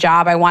we do a good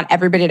job. I want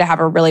everybody to have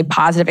a really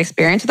positive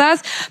experience with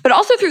us. But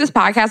also through this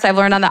podcast, I've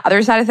learned on the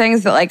other side of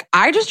things that like,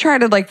 I just try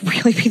to like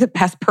really be the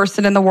best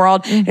person in the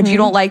world. If you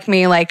don't like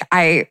me, like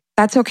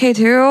that's okay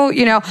too.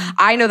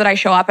 I know that I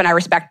show up and I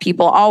respect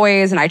people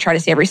always, and I try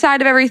to see every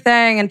side of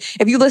everything. And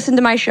if you listen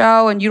to my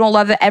show and you don't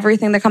love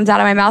everything that comes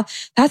out of my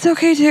mouth, that's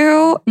okay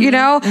too.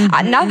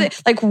 Nothing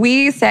like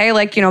we say,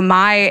 like,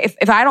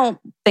 if I don't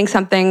think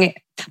something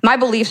my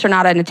beliefs are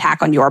not an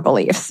attack on your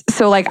beliefs.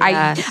 So like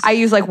I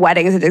use like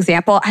weddings as an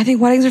example. I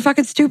think weddings are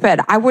fucking stupid.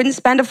 I wouldn't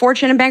spend a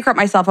fortune and bankrupt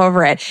myself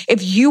over it.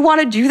 If you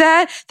want to do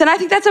that, then I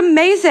think that's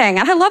amazing.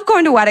 And I love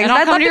going to weddings. And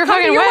I'll come to your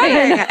fucking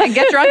wedding and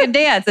get drunk and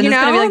dance. And it's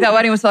going to be like, that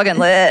wedding was fucking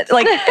lit.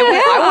 Like,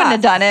 I wouldn't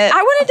have done it.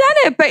 I wouldn't have done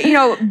it.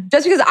 But,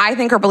 just because I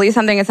think or believe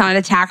something, it's not an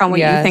attack on what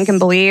you think and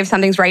believe.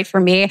 Something's right for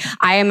me.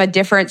 I am a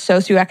different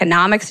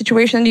socioeconomic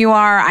situation than you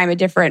are. I'm a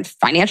different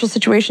financial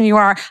situation you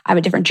are. I'm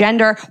a different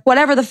gender,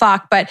 whatever the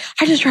fuck. But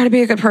I just try to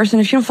be a good person.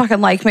 If you don't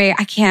fucking like me,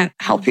 I can't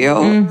help you.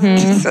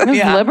 It's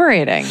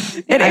liberating.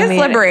 It is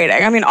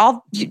liberating. I mean,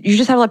 you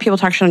just have to let people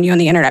talk shit on you on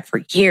the internet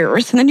for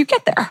years and then you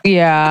get there.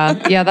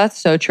 Yeah, that's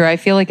so true. I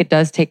feel like it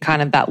does take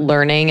kind of that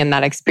learning and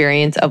that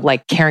experience of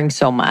like caring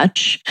so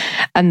much.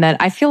 And then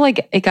I feel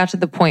like it got to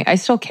the point, I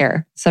still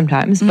care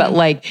sometimes, but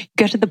like you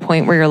get to the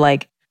point where you're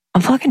like,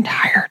 I'm fucking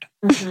tired.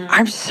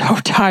 I'm so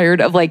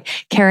tired of like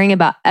caring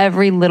about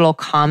every little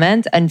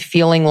comment and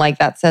feeling like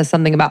that says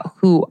something about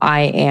who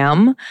I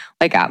am,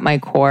 like at my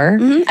core. And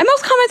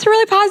most comments are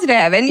really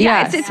positive. And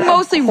it's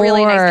mostly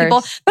really nice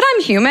people. But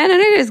I'm human and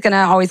it is going to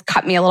always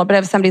cut me a little bit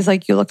if somebody's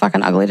like, you look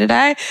fucking ugly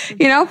today,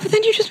 But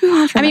then you just move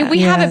on from we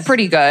have it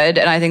pretty good.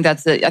 And I think I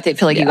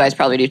feel like you guys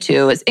probably do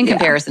too, is in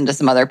comparison to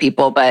some other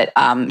people. But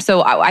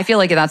so I feel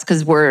like that's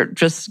because we're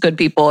just good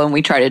people and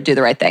we try to do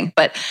the right thing.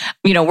 But,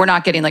 we're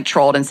not getting like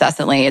trolled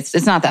incessantly.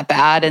 It's not that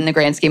bad in the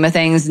grand scheme of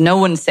things. No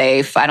one's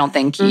safe. I don't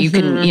think you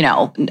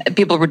can,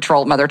 people would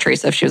troll Mother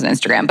Teresa if she was on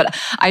Instagram. But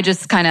I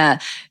just kind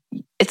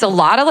of, it's a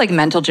lot of like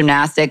mental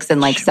gymnastics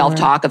and like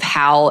self-talk of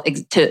how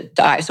to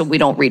die. So we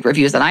don't read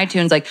reviews on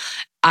iTunes. Like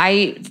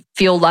I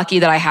feel lucky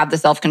that I have the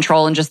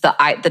self-control and just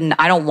I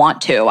don't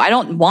want to. I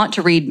don't want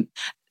to read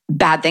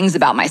bad things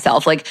about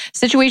myself. Like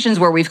situations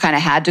where we've kind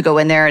of had to go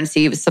in there and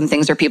see some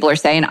things where people are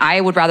saying,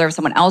 I would rather have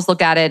someone else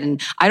look at it and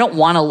I don't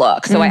want to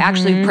look. So I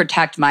actually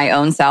protect my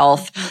own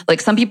self. Like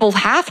some people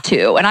have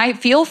to, and I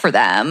feel for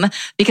them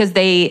because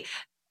they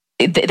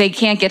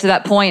can't get to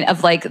that point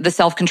of like the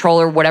self-control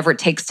or whatever it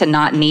takes to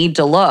not need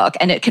to look.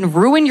 And it can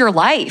ruin your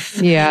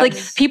life. Yeah. Like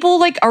people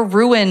like are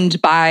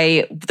ruined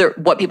by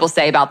what people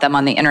say about them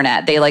on the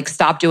internet. They like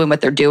stop doing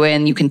what they're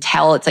doing. You can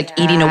tell it's like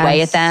eating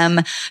away at them.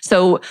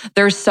 So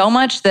there's so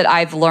much that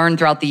I've learned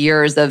throughout the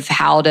years of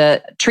how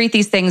to treat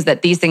these things,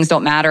 that these things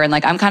don't matter. And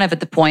like, I'm kind of at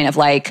the point of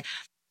like,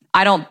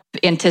 I don't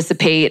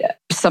anticipate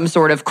some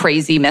sort of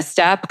crazy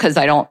misstep because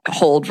I don't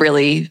hold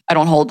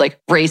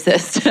like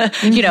racist,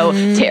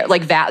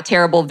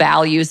 terrible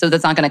values. So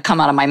that's not going to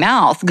come out of my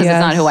mouth because it's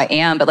not who I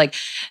am. But like,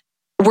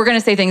 we're going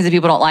to say things that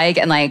people don't like.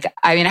 And like,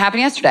 it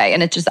happened yesterday.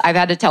 And it's just, I've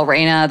had to tell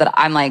Raina that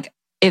I'm like,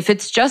 if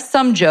it's just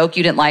some joke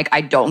you didn't like,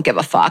 I don't give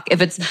a fuck. If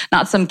it's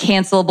not some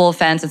cancelable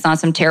offense, it's not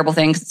some terrible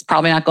thing, because it's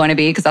probably not going to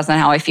be, because that's not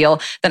how I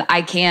feel, then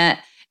I can't.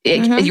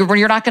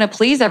 You're not going to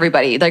please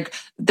everybody. Like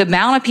the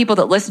amount of people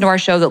that listen to our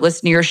show, that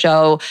listen to your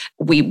show,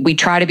 we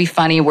try to be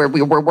funny. We're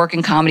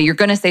working comedy. You're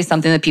going to say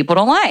something that people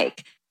don't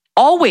like.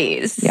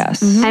 Always.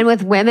 Yes. And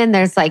with women,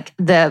 there's like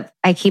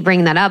I keep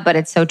bringing that up, but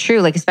it's so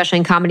true. Like, especially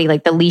in comedy,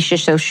 like the leash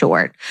is so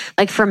short.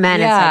 Like for men,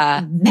 it's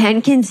like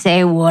men can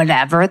say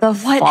whatever the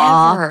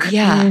fuck.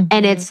 Yeah.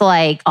 And it's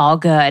like all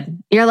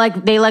good. You're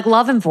like, they like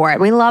love him for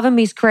it. We love him.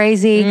 He's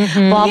crazy. Blah,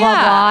 blah,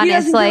 blah. And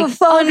it's like,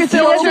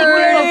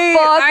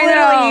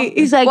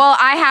 He's like, well,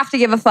 I have to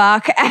give a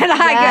fuck. And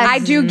I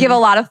do give a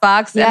lot of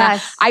fucks. And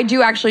I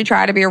do actually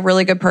try to be a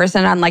really good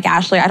person. I'm like,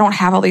 Ashley, I don't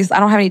have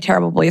any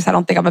terrible beliefs. I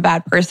don't think I'm a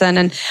bad person.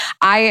 And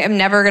I am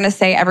never going to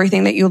say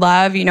everything that you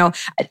love.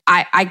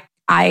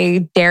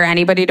 I dare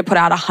anybody to put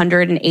out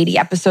 180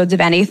 episodes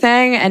of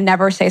anything and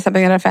never say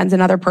something that offends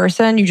another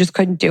person. You just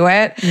couldn't do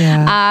it.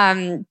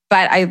 Yeah.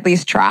 But I at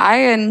least try,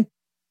 and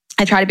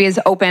I try to be as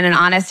open and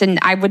honest. And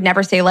I would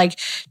never say like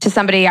to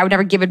somebody, I would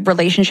never give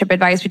relationship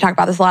advice. We talk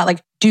about this a lot,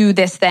 like do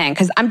this thing,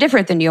 because I'm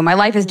different than you. My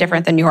life is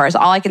different than yours.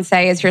 All I can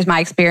say is here's my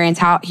experience.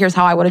 Here's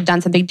how I would have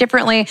done something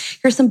differently.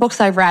 Here's some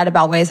books I've read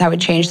about ways I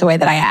would change the way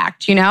that I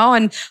act,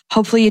 and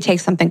hopefully you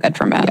take something good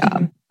from it.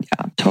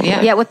 Yeah,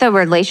 totally. Yeah, with the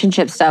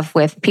relationship stuff,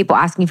 with people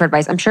asking for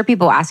advice, I'm sure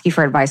people ask you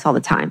for advice all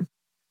the time.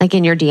 Like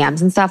in your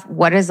DMs and stuff.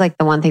 What is like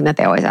the one thing that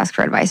they always ask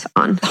for advice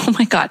on? Oh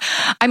my God.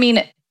 I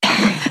mean,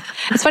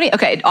 it's funny.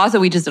 Okay. Also,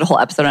 we just did a whole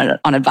episode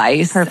on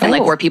advice. Perfect. And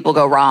like where people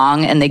go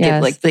wrong, and they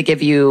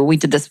give you, we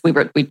did this, we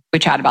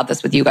chatted about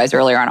this with you guys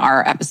earlier on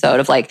our episode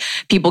of like,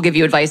 people give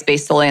you advice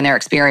based solely on their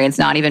experience,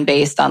 not even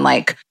based on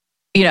like,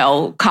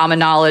 common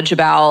knowledge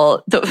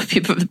about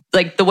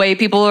the way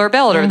people are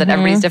built, or that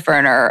everybody's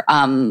different, or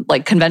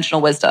like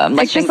conventional wisdom.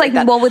 It's just like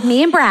well, with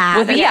me and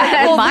Brad.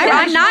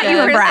 I'm not you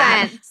and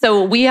Brad.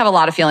 So we have a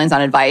lot of feelings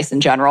on advice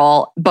in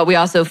general, but we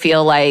also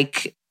feel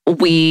like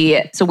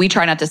we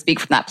try not to speak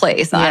from that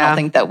place. And I don't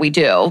think that we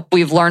do.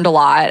 We've learned a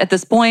lot at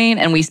this point,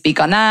 and we speak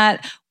on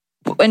that.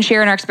 and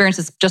sharing our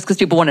experiences just because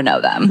people want to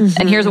know them.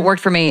 And here's what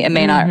worked for me. It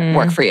may not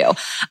work for you.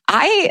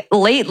 I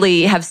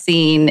lately have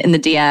seen in the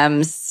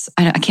DMs,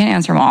 I can't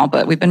answer them all,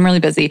 but we've been really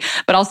busy,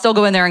 but I'll still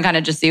go in there and kind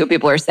of just see what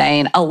people are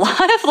saying. A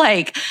lot of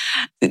like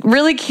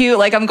really cute,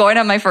 like I'm going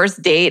on my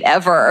first date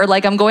ever, or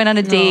like I'm going on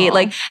a date,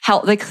 like how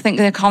they think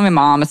they call me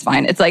mom. It's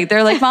fine. It's like,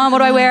 they're like, Mom, what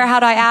do I wear? How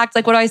do I act?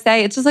 Like, what do I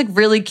say? It's just like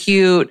really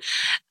cute.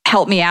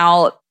 Help me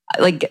out.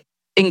 Like,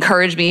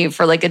 encourage me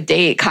for like a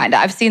date kind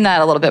of. I've seen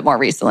that a little bit more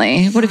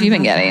recently. What have you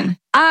been getting?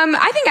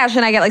 I think Ashley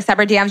and I get like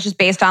separate DMs just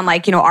based on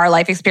like, our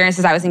life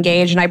experiences. I was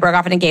engaged and I broke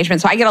off an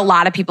engagement. So I get a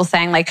lot of people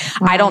saying like,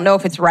 I don't know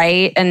if it's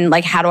right. And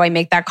like, how do I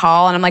make that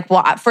call? And I'm like,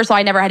 well, first of all,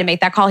 I never had to make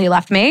that call. He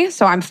left me.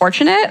 So I'm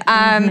fortunate.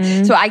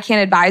 So I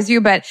can't advise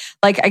you, but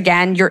like,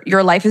 again,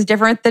 your life is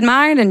different than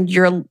mine and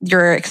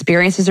your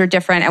experiences are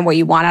different and what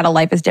you want out of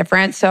life is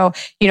different. So,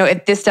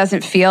 if this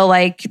doesn't feel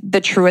like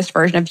the truest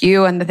version of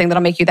you and the thing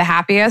that'll make you the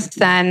happiest,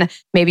 then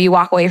maybe you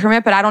walk away from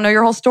it. But I don't know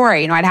your whole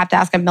story. I'd have to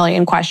ask a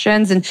million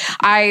questions. And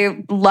I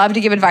love to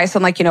give advice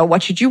on like,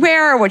 what should you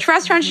wear? Which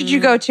restaurant should you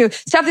go to?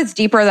 Stuff that's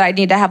deeper that I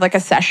need to have like a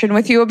session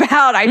with you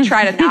about. I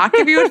try to not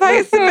give you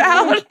advice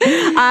about.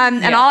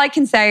 And all I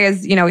can say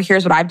is,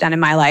 here's what I've done in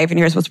my life and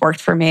here's what's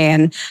worked for me.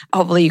 And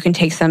hopefully you can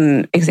take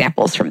some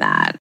examples from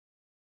that.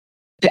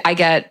 I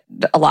get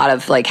a lot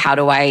of like, how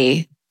do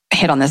I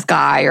hit on this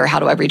guy or how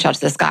do I reach out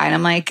to this guy? And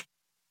I'm like,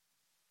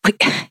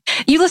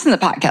 you listen to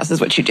the podcast is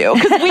what you do.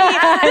 Because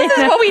this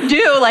is what we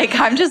do. Like,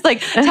 I'm just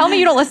like, tell me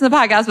you don't listen to the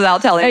podcast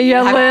without telling me.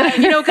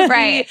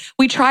 Because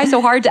we try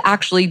so hard to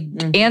actually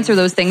answer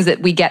those things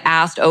that we get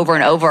asked over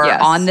and over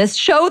on this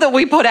show that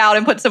we put out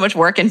and put so much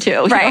work into. You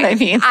know what I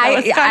mean? So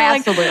I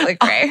absolutely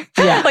agree.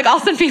 Like, I'll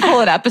send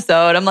people an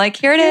episode. I'm like,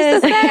 here it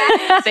is.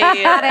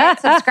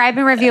 Subscribe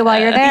and review while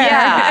you're there.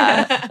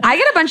 Yeah. I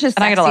get a bunch of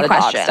sexy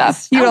questions.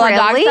 Stuff. You get a lot of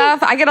dog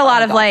stuff? I get a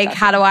lot of like,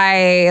 how do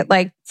I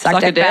like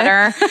suck it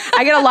better?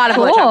 I get a lot of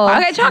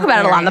I talk about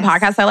it a lot on the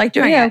podcast. I like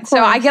doing it.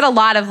 So I get a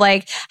lot of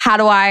like, how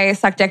do I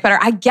suck dick better?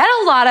 I get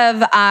a lot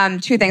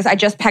of two things. I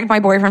just pegged my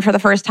boyfriend for the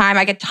first time.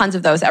 I get tons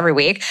of those every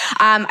week.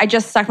 I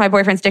just sucked my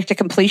boyfriend's dick to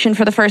completion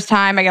for the first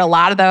time. I get a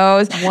lot of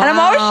those. Wow, and I'm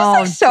always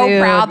just like so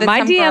proud that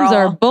my DMs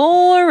are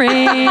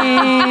boring.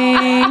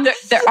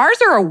 Ours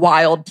are a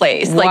wild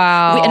place. Like,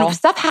 and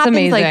stuff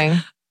happens. Like,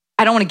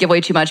 I don't want to give away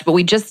too much, but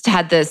we just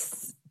had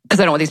this, because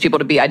I don't want these people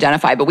to be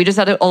identified, but we just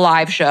had a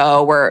live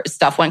show where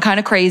stuff went kind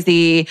of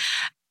crazy.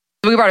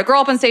 We brought a girl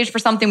up on stage for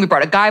something. We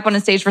brought a guy up on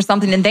stage for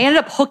something. And they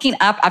ended up hooking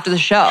up after the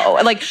show.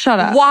 Like, shut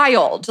up.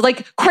 Wild.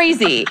 Like,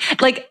 crazy.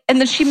 Like,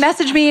 and then she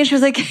messaged me and she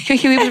was like,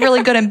 he was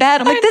really good in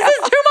bed. I'm like, this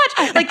is too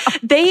much.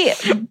 Like, they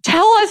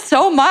tell us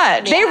so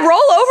much. They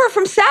roll over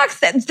from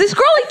sex. This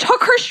girl like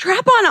took her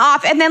strap-on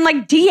off and then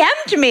like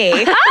DM'd me.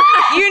 Like,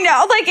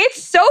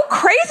 it's so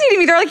crazy to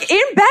me. They're like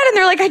in bed and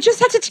they're like, I just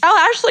had to tell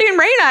Ashley and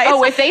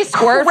Raina. If they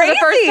squirt for the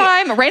first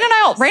time, Raina and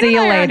I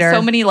are in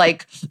so many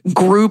like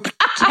group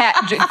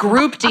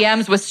DMs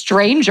with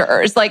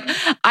strangers. Like,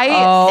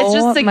 it's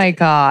just like, my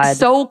God,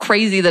 so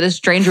crazy that a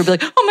stranger would be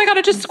like, oh my God,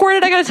 I just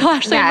squirted. I got to tell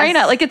Ashley and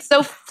Raina. Like, it's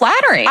so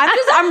flattering.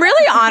 I'm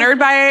really honored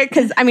by it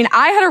because I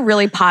had a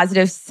really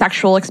positive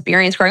sexual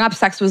experience growing up.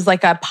 Sex was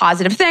like a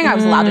positive thing. I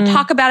was allowed to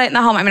talk about it in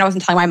the home. I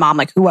wasn't telling my mom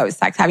like who I was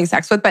having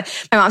sex with,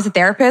 but my mom's a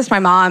therapist. My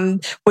mom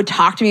would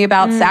talk to me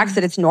about sex,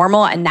 that it's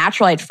normal and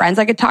natural. I had friends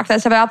I could talk to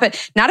that stuff about,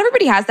 but not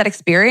everybody has that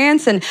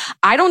experience. And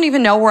I don't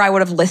even know where I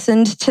would have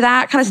listened to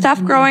that kind of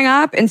stuff growing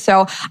up. And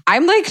so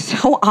I'm like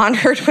so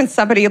honored when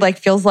somebody like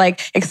feels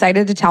like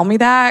excited to tell me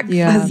that.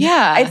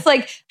 Yeah. It's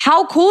like,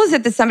 how cool is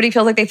it that somebody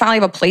feels like they finally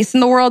have a place in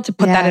the world to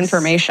put that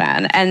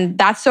information? And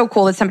that's so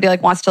cool that somebody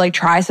like wants to like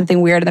try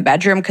something weird in the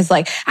bedroom because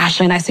like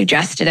Ashley and I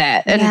suggested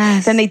it.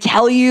 And then they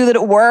tell you that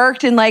it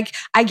worked. And like,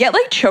 I get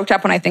like choked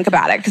up when I think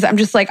about it because I'm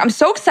just like, I'm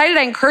so excited.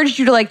 I encouraged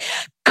you to like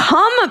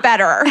come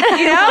better,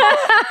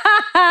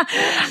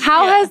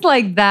 How has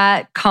like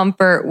that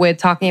comfort with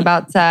talking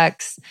about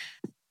sex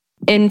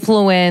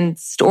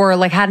influenced or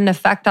like had an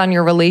effect on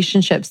your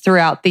relationships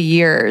throughout the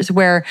years,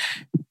 where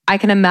I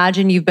can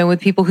imagine you've been with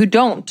people who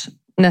don't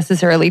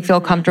necessarily feel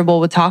comfortable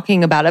with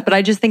talking about it, but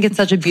I just think it's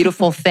such a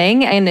beautiful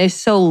thing and is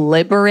so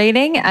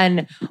liberating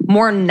and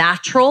more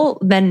natural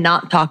than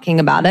not talking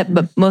about it,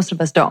 but most of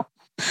us don't.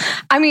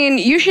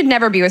 You should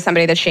never be with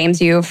somebody that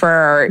shames you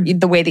for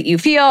the way that you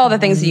feel, the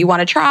things that you want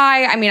to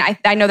try.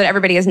 I know that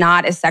everybody is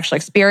not as sexually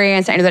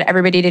experienced. I know that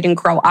everybody didn't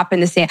grow up in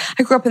the same.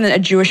 I grew up in a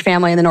Jewish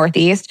family in the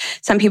Northeast.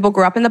 Some people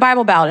grew up in the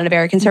Bible Belt in a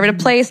very conservative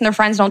place, and their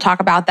friends don't talk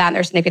about that, and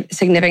their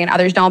significant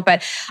others don't.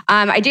 But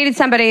I dated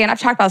somebody, and I've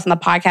talked about this on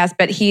the podcast,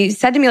 but he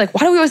said to me, like,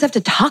 why do we always have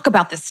to talk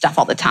about this stuff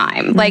all the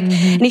time? Like,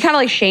 and he kind of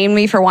like shamed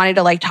me for wanting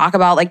to like talk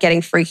about like getting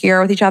freakier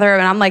with each other.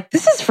 And I'm like,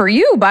 this is for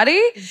you, buddy.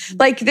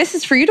 Like, this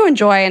is for you to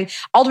enjoy. And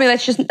ultimately,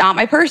 that's just not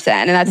my person.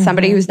 And that's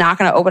somebody who's not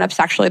going to open up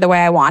sexually the way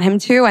I want him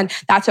to. And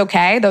that's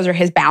okay. Those are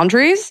his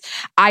boundaries.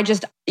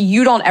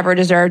 You don't ever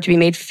deserve to be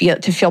made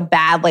to feel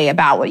badly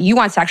about what you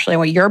want sexually and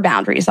what your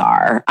boundaries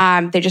are.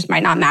 They just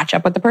might not match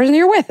up with the person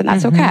you're with. And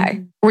that's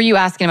okay. Were you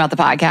asking about the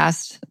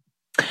podcast?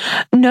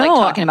 No,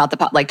 talking about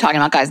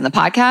guys in the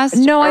podcast.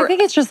 No, I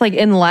think it's just like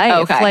in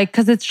life,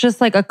 because it's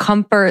just like a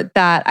comfort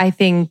that I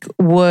think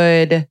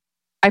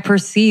I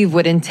perceive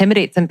would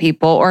intimidate some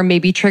people or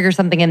maybe trigger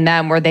something in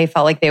them where they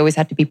felt like they always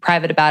had to be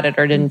private about it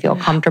or didn't feel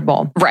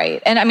comfortable.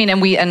 Right. And I mean,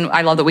 and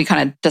I love that we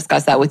kind of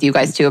discussed that with you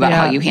guys too about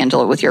how you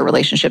handle it with your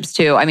relationships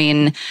too. I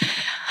mean,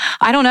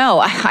 I don't know.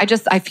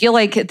 I feel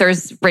like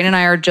Rain and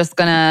I are just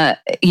gonna,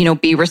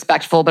 be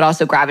respectful, but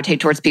also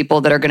gravitate towards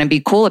people that are gonna be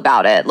cool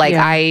about it. Like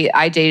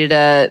I dated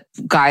a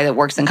guy that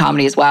works in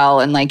comedy as well.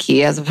 And like,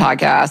 he has a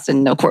podcast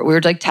and we were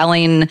like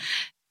talking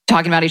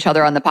about each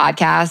other on the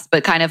podcast,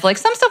 but kind of like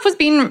some stuff was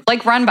being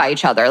like run by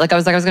each other. Like I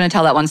was going to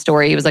tell that one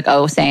story. He was like,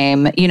 oh,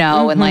 same,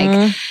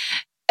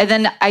 and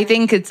then I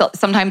think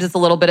sometimes it's a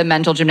little bit of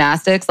mental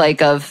gymnastics,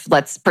 like of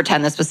let's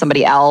pretend this was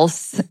somebody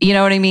else. You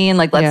know what I mean?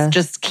 Like let's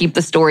just keep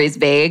the stories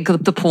vague.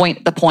 The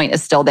point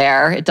is still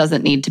there. It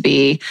doesn't need to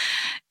be,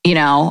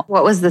 What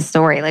was the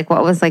story? Like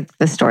what was like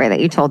the story that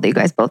you told that you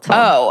guys both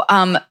told?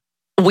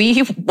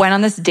 We went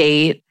on this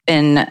date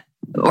in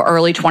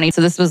early 20s.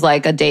 So this was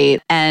like a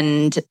date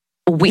and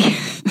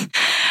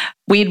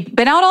we'd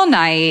been out all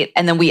night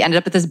and then we ended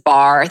up at this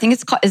bar. I think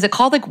is it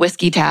called like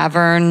Whiskey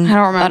Tavern? I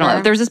don't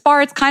remember. There's this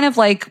bar. It's kind of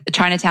like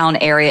Chinatown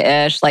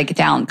area-ish, like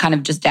kind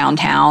of just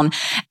downtown.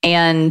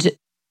 And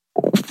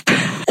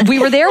we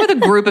were there with a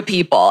group of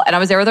people and I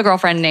was there with a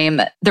girlfriend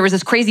there was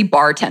this crazy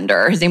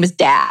bartender. His name was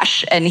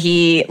Dash and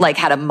he like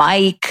had a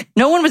mic.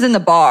 No one was in the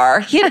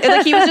bar. He was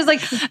just like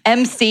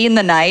emceeing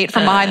the night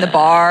from behind the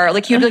bar.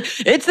 Like he would be like,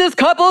 it's this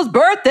couple's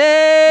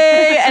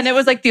birthday. And it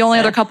was like the only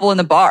other couple in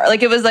the bar.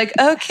 Like it was like,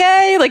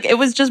 okay. Like it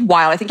was just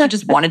wild. I think he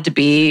just wanted to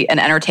be an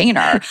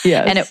entertainer.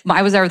 Yes. And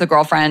I was there with a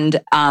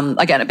girlfriend,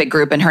 again, a big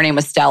group, and her name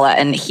was Stella.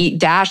 And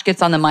Dash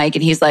gets on the mic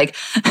and he's like,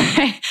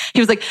 he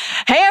was like,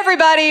 hey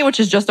everybody, which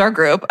is just our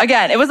group.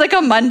 Again, it was like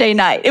a Monday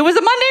night. It was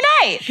a Monday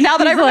night. Now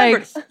that I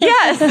remember.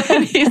 Yes.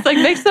 And he's like,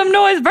 make some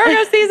noise,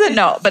 Virgo season.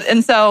 No,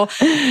 and so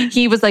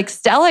he was like,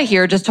 Stella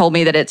here just told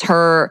me that it's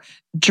her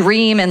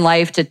dream in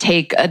life to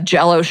take a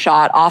Jell-O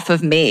shot off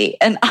of me.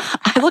 And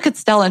I look at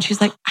Stella and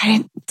she's like, I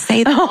didn't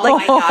say that. Oh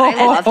my God,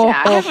 I love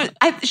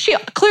Dash. She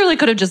clearly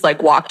could have just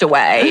like walked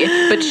away,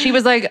 but she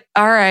was like,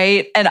 all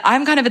right. And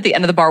I'm kind of at the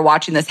end of the bar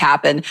watching this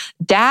happen.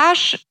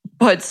 Dash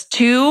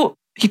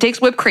he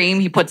takes whipped cream,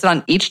 he takes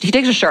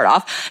his shirt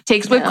off,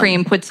 takes whipped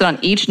cream, puts it on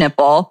each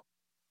nipple,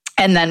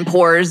 and then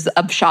pours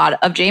a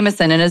shot of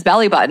Jameson in his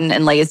belly button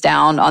and lays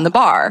down on the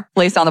bar.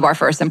 Lays down the bar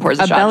first and pours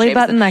a shot of Jameson. A belly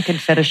button that could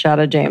fit a shot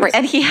of Jameson. Right.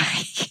 And he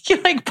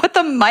like put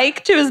the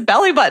mic to his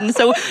belly button.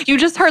 So you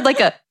just heard like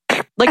a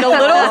little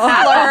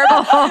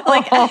slurp.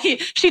 Like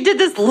she did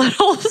this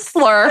little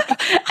slurp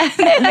and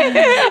then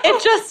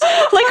it just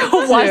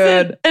like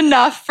wasn't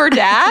enough for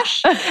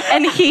Dash.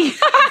 And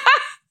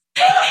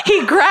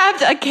he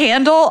grabbed a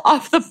candle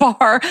off the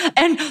bar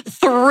and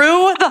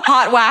threw the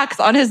hot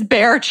wax on his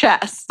bare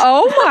chest.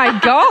 Oh my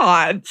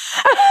God.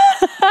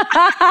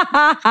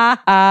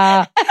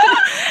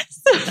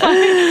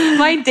 So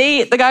my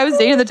date, the guy I was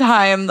dating at the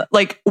time,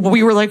 like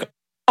we were like,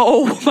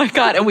 oh my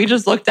God. And we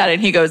just looked at it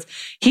and he goes,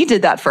 he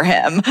did that for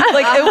him.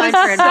 Like it was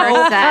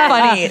so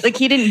funny. Like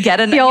he didn't get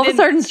enough. He all of a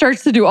sudden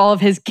starts to do all of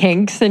his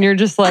kinks and you're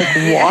just like,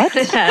 what?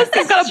 He's got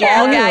a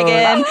ball gag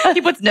in.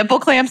 He puts nipple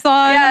clamps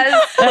on.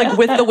 Yes. Like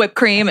with the whipped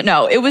cream.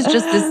 No, it was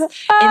just this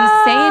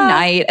insane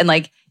night. And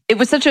like, it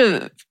was such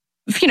a,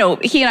 he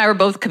and I were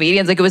both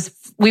comedians. Like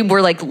we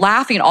were like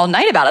laughing all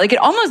night about it. Like it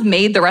almost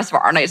made the rest of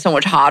our night so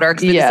much hotter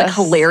because it was this like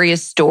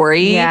hilarious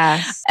story.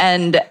 Yes.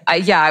 And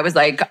I was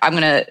like,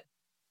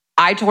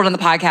 I told on the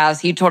podcast.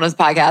 He told on his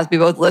podcast. We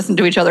both listened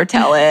to each other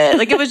tell it.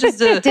 Like it was just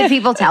Did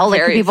people tell?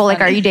 Like people funny.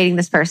 Like, are you dating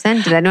this person?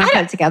 Did anyone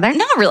put it together?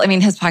 Not really. I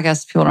mean, his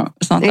podcast, people don't,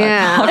 it's not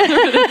that.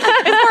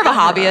 It's more of a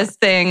hobbyist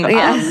thing.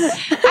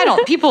 I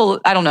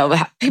don't know.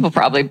 People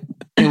probably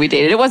knew we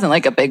dated. It wasn't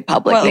like a big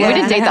public thing. We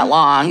didn't date that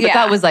long. But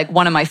that was like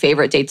one of my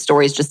favorite date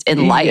stories just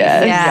in life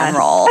in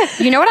general.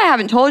 You know what I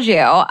haven't told you?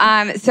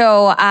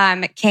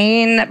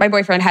 Kane, my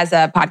boyfriend, has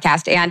a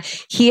podcast and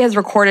he has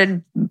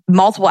recorded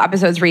multiple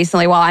episodes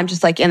recently while I'm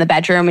just like in the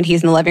bedroom and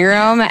he's in the living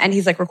room and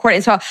he's like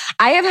recording. So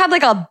I have had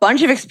like a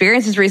bunch of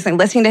experiences recently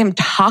listening to him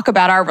talk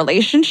about our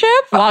relationship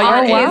while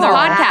you're in the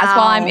podcast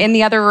while I'm in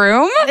the other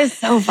room. It is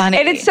so funny.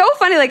 And it's so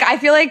funny. Like I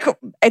feel like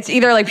it's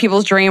either like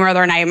people's dream or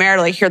their nightmare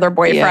to like hear their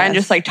boyfriend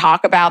just like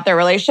talk about their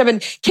relationship.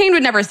 And Kane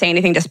would never say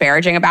anything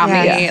disparaging about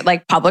me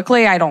like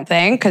publicly, I don't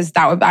think, because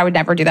I would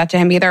never do that to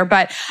him either.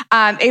 But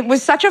it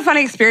was such a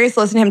funny experience to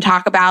listen to him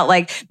talk about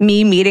like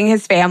me meeting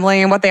his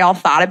family and what they all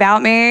thought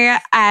about me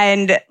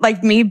and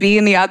like me be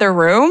in the other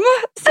room.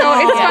 So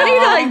it's funny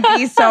to like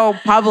be so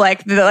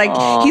public that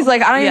like he's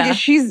like, I don't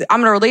even,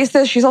 I'm gonna release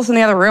this. She's also in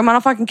the other room. I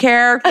don't fucking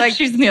care. Like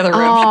she's in the other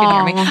room. She can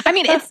hear me. I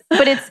mean,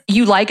 it's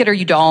you like it or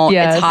you don't.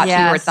 It's hot to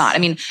you or it's not. I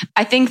mean,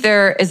 I think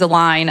there is a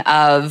line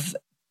of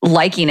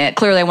liking it.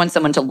 Clearly, I want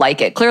someone to like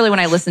it. Clearly, when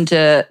I listened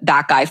to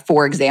that guy,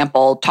 for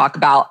example, talk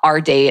about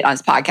our date on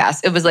his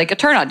podcast, it was like a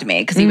turn on to me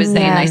because he was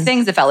saying nice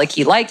things. It felt like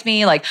he liked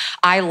me. Like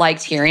I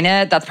liked hearing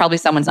it. That's probably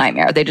someone's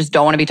nightmare. They just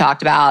don't want to be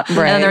talked about. Right.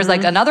 And then there's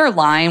like another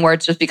line where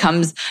it just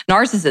becomes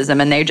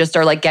narcissism and they just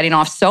are like getting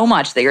off so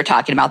much that you're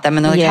talking about them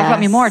and they're like, talk about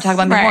me more, talk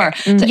about me more.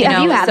 So, you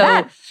have you had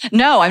that?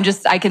 No, I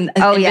can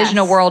envision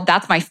a world.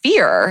 That's my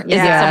fear is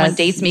if someone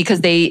dates me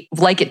because they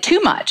like it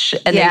too much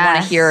and they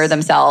want to hear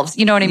themselves.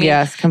 You know what I mean?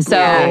 Yes,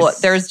 completely. So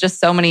there's just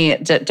so many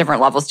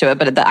different levels to it.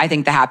 But I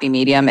think the happy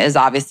medium is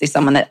obviously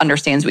someone that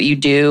understands what you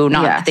do.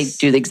 Not that they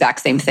do the exact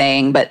same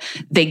thing, but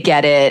they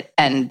get it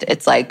and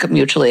it's like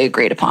mutually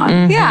agreed upon.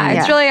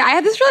 It's really, I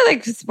had this really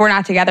like, we're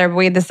not together, but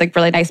we had this like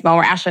really nice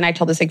moment where Ashley and I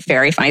told this like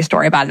very funny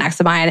story about an ex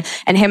of mine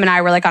and him and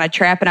I were like on a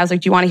trip and I was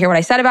like, do you want to hear what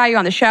I said about you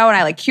on the show? And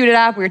I like queued it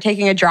up. We were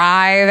taking a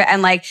drive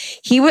and like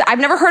I've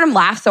never heard him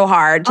laugh so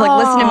hard to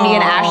like listen to me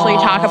and Ashley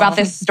talk about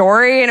this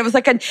story. And it was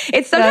like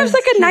it's sometimes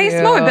like a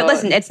nice moment, but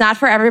listen, it's not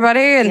for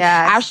everybody. And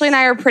Ashley and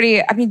I are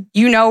pretty, I mean,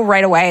 you know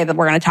right away that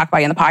we're going to talk about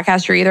you in the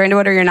podcast. You're either into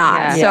it or you're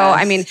not. So,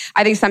 I mean,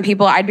 I think some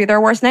people, I'd be their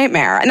worst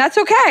nightmare. And that's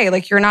okay.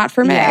 Like, you're not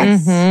for me.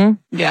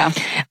 Yeah.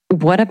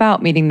 What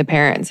about meeting the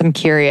parents? I'm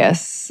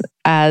curious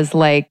as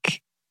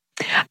like,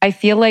 I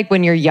feel like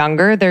when you're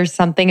younger, there's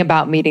something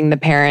about meeting the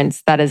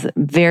parents that is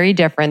very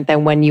different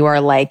than when you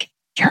are like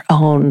your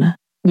own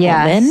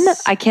woman.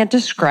 I can't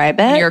describe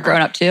it. You're a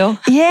grown up too?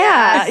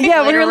 Yeah.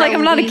 When you're like,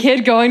 I'm not a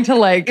kid going to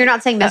like... You're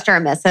not saying Mr.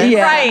 or Mrs.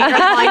 Yeah. Right. You're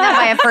calling them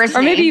by a first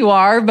name. Or maybe you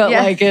are, but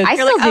like... It's, I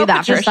still do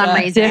that for some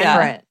reason.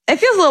 Different. It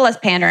feels a little less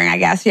pandering, I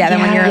guess, than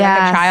when you're like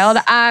a child.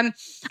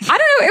 I don't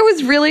know. It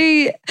was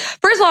really,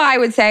 first of all, I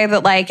would say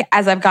that like,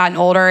 as I've gotten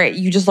older,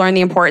 you just learn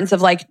the importance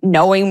of like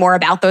knowing more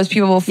about those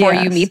people before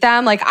you meet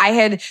them. Like I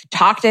had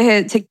talked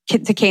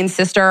to Kane's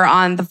sister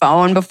on the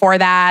phone before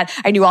that.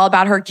 I knew all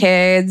about her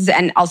kids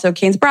and also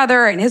Kane's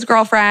brother and his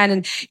girlfriend.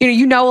 And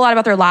you know a lot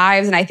about their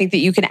lives. And I think that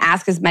you can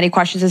ask as many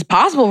questions as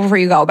possible before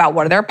you go about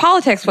what are their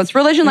politics? What's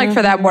religion like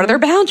for them? What are their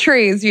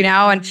boundaries?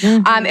 And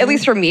at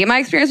least for me, my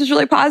experience was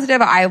really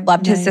positive. I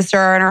loved his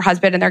sister and her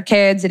husband and their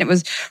kids. And it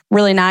was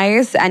really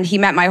nice. And he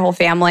met my whole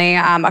family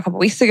a couple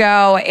weeks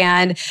ago.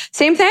 And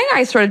same thing,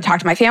 I sort of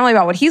talked to my family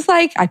about what he's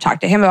like. I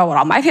talked to him about what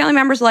all my family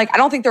members are like. I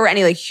don't think there were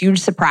any like huge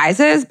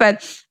surprises,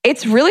 but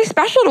it's really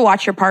special to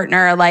watch your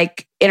partner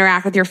like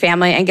interact with your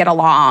family and get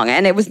along.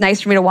 And it was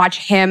nice for me to watch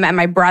him and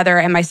my brother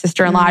and my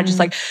sister-in-law just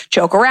like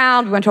joke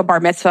around. We went to a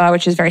bar mitzvah,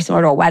 which is very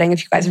similar to a wedding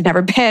if you guys have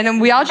never been.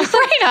 And we all just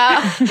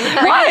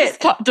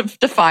what?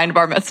 Defined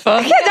bar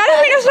mitzvah. Yeah,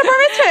 that is what a bar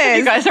mitzvah is.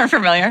 You guys aren't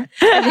familiar.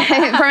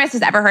 Bar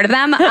mitzvah's ever heard of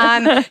them.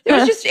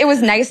 It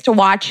was nice to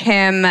watch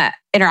him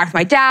interact with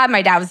my dad.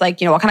 My dad was like,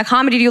 what kind of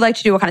comedy do you like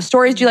to do? What kind of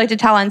stories do you like to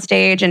tell on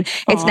stage? And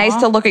it's nice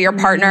to look at your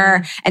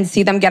partner and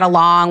see them get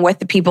along with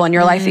the people in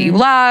your life that you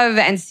love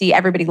and see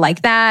everybody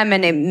like them.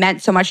 And it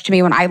meant so much to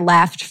me when I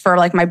left for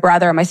like my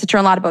brother and my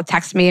sister-in-law to both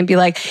text me and be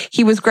like,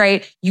 he was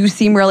great. You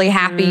seem really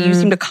happy. You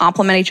seem to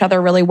compliment each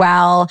other really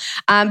well.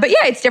 But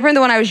yeah, it's different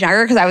than when I was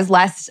younger because I was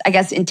less, I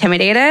guess,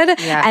 intimidated.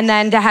 Yes. And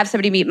then to have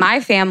somebody meet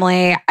my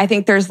family, I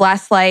think there's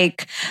less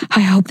like, I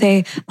hope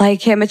they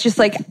like him. It's just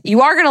like,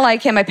 you are going to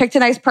like him. I picked a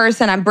nice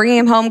person. I'm bringing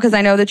him home because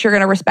I know that you're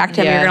going to respect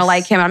him. Yes. You're going to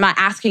like him. I'm not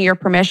asking your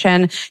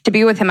permission to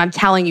be with him. I'm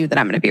telling you that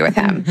I'm going to be with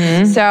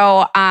him.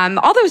 So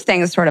all those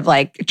things sort of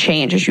like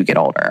change as you get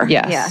older.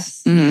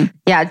 Yes.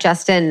 Yeah.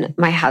 Justin,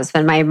 my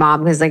husband, my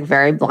mom was like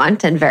very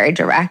blunt and very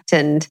direct.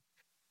 And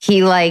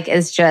he like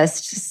is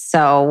just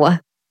so...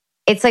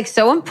 It's like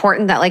so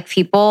important that like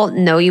people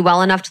know you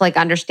well enough to like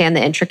understand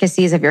the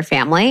intricacies of your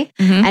family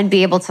and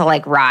be able to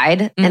like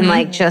ride and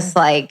like just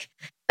like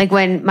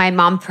when my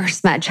mom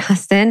first met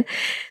Justin,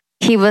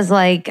 he was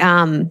like,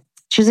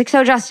 she was like,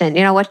 so Justin,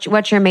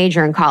 what's your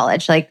major in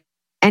college? Like,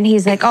 and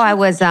he's like, oh, I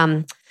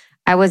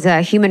was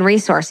human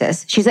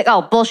resources. She's like,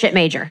 oh, bullshit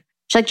major.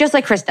 She's like, just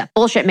like Krista,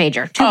 bullshit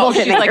major, two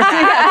bullshit majors. Like,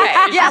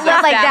 okay. Yeah,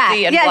 like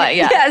that.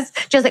 Yes.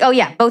 Just like, oh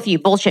yeah, both of you,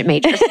 bullshit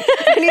majors.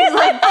 And he's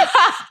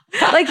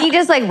like he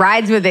just like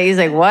rides with it. He's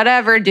like,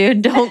 whatever,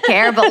 dude, don't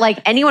care. But like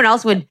anyone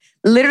else would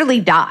literally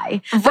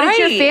die. But it's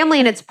your family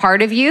and it's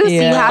part of you. So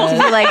you have to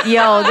be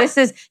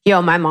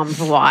like, my mom's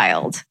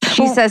wild.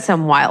 She says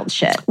some wild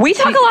shit. We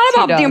talk a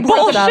lot about the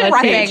importance of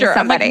prepping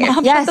somebody.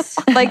 Yes.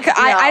 Like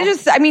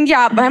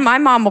my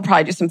mom will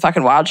probably do some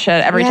fucking wild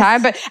shit every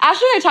time. But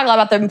Ashley and I talk a lot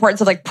about the importance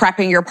of like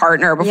prepping your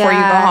partner before you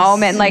go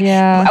home. And like,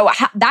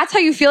 that's how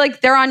you feel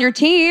like they're on your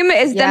team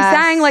is them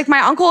saying like, my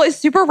uncle is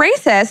super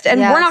racist and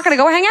we're not going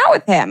to go hang out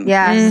with him.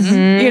 Yes.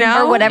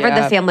 Or whatever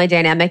the family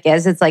dynamic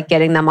is. It's like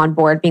getting them on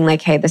board, being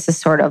like, hey, this is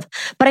sort of,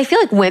 but I feel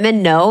like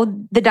women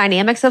know the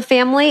dynamics of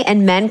family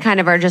and men kind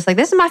of are just like,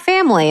 this is my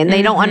family. And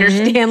they don't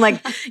understand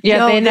like,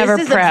 they never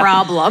this is prep. a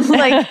problem.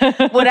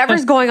 Like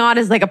whatever's going on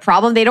is like a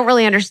problem. They don't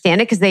really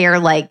understand it because they are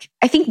like,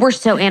 I think we're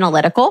so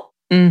analytical.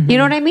 You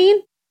know what I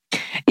mean?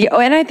 Yeah,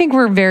 and I think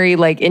we're very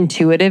like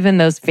intuitive in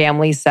those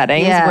family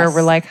settings where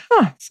we're like,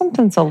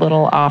 something's a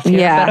little off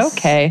here, but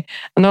okay.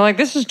 And they're like,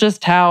 this is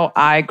just how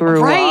I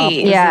grew up.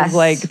 This is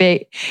like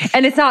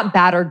and it's not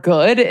bad or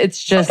good.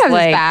 It's just sometimes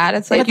like it's bad.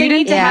 It's like you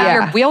need to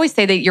have we always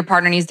say that your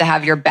partner needs to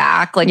have your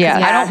back. Like,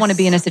 I don't want to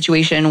be in a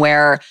situation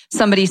where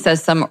somebody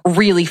says some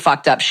really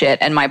fucked up shit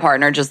and my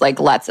partner just like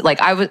lets it.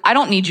 Like, I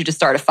don't need you to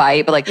start a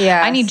fight, but like,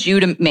 I need you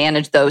to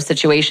manage those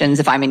situations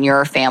if I'm in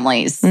your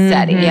family's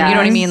setting. You know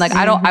what I mean? Like,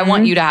 I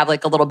want you to have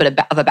like a little bit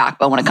of a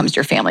backbone when it comes to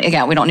your family.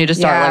 Again, we don't need to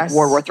start like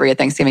World War III at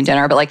Thanksgiving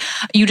dinner, but like,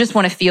 you just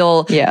want to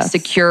feel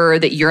secure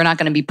that you're not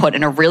going to be put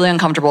in a really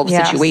uncomfortable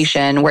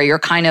situation where you're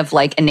kind of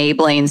like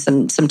enabling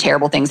some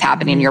terrible things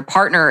happening and your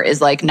partner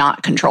is like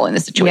not controlling the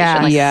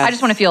situation. Like, I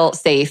just want to feel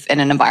safe in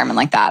an environment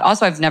like that.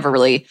 Also, I've never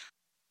really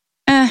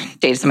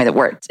dated somebody that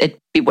worked.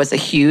 It was a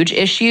huge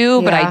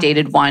issue, but I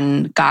dated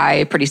one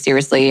guy pretty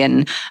seriously,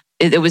 and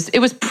it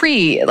was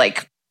pre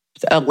like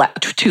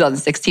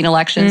 2016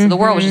 election, so the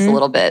world was just a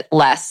little bit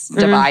less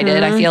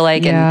divided. I feel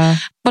like, and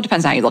well, it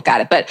depends on how you look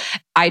at it. But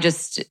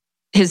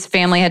his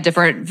family had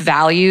different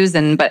values,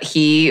 but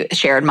he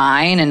shared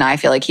mine, and I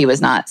feel like he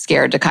was not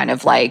scared to kind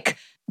of like,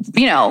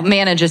 you know,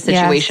 manage a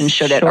situation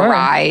should it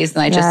arise.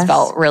 And I just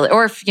felt really,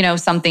 or if, you know,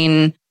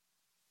 something,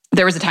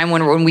 there was a time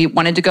when we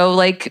wanted to go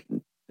like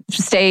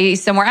stay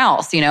somewhere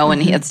else, you know,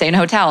 and he had to stay in a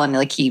hotel and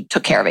like he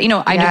took care of it. You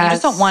know, you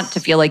just don't want to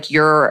feel like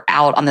you're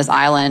out on this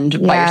island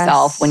by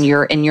yourself when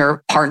you're in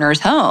your partner's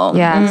home.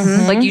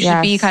 Like you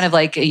should be kind of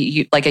like a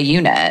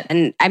unit.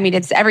 And I mean,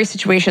 it's every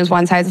situation is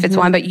one size fits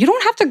one, but you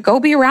don't have to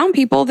go be around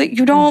people that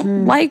you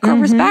don't like or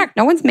respect.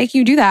 No one's making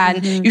you do that.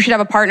 And you should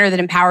have a partner that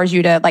empowers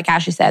you to, like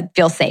Ashley said,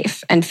 feel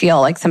safe and feel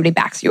like somebody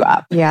backs you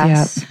up.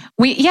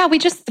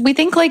 We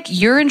think like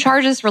you're in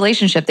charge of this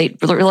relationship. The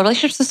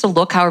relationship's supposed to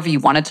look however you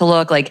want it to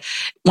look. Like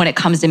when it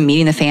comes to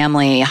meeting the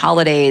family,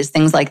 holidays,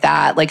 things like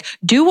that, like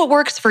do what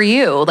works for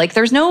you. Like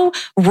there's no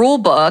rule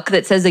book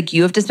that says like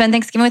you have to spend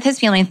Thanksgiving with his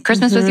family,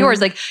 Christmas with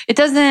yours. Like it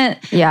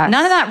doesn't, none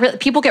of that,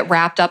 people get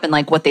wrapped up in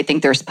like what they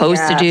think they're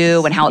supposed to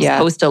do and how it's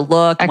supposed to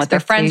look and what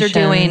their friends are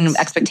doing,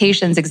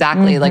 expectations,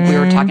 exactly. Like we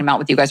were talking about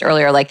with you guys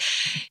earlier, like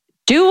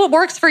do what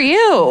works for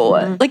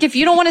you. Like if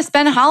you don't want to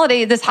spend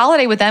this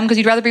holiday with them because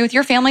you'd rather be with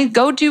your family,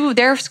 go do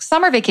their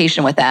summer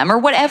vacation with them or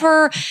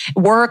whatever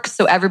works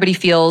so everybody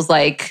feels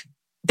like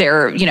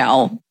their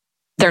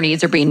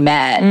needs are being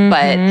met,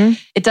 but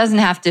it doesn't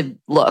have to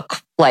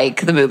look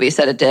like the movie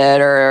said it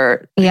did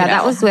or...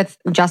 that was with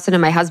Justin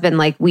and my husband.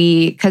 Like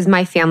because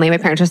my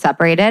parents are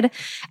separated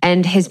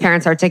and his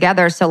parents are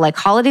together. So like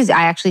holidays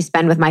I actually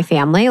spend with my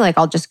family. Like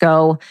I'll just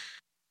go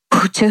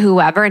to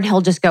whoever and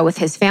he'll just go with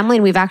his family.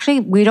 And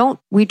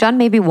we've done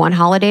maybe one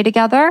holiday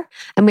together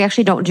and we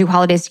actually don't do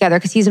holidays together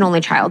because he's an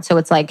only child. So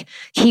it's like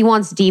he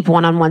wants deep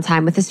one-on-one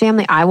time with his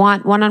family. I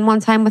want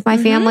one-on-one time with my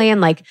family. And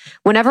like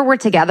whenever we're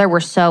together, we're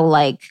so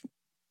like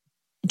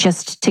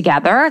just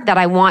together that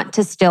I want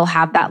to still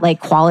have that like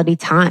quality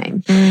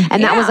time.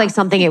 And that was like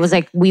something, it was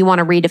like we want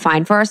to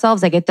redefine for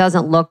ourselves. Like it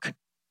doesn't look...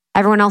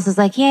 Everyone else is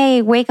like,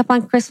 yay, wake up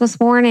on Christmas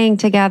morning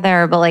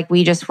together. But like,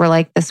 we just were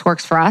like, this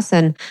works for us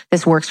and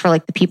this works for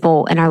like the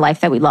people in our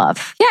life that we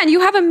love. Yeah. And you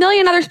have a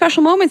million other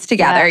special moments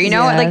together, you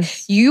know,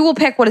 like you will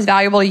pick what is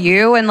valuable to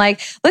you. And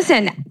like,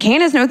 listen,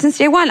 Kane has known since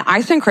day one,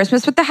 I spend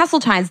Christmas with the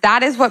Heseltines.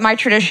 That is what my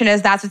tradition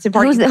is. That's what's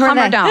important. Come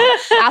or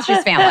don't.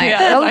 Ashley's family.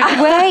 No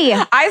way.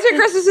 I spend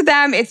Christmas with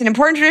them. It's an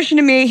important tradition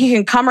to me. He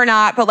can come or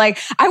not. But like,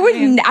 I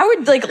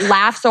would like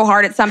laugh so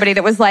hard at somebody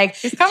that was like,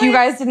 you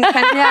guys didn't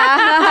spend...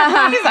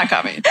 He's not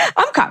coming.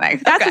 I'm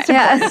coming. That's what's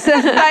important.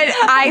 But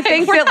I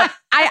think that like,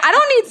 I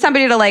don't need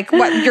somebody to like,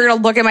 what you're going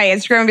to look at my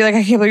Instagram and be like,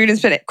 I can't believe you didn't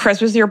spend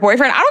Christmas with your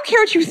boyfriend. I don't care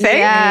what you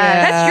think.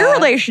 That's your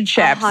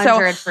relationship.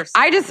 100%.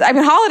 So I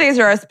mean, holidays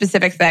are a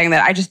specific thing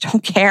that I just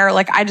don't care.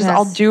 Like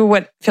I'll do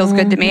what feels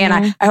good to me.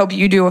 And I hope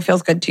you do what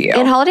feels good to you.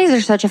 And holidays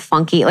are such a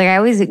funky, like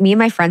me and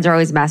my friends are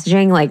always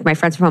messaging, like my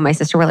friends from home, my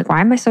sister were like,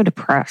 why am I so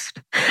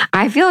depressed?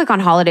 I feel like on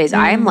holidays,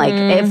 I'm like,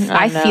 if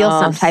I feel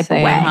some type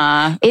of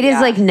way, it is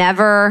like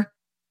never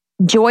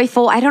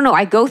joyful. I don't know.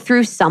 I go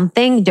through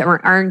something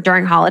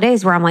during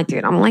holidays where I'm like,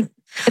 dude,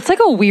 it's like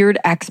a weird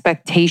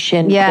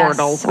expectation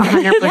portal.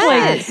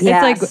 100%. It's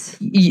like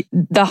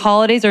the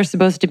holidays are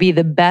supposed to be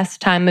the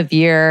best time of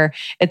year.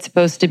 It's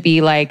supposed to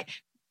be like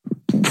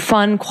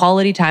fun,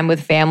 quality time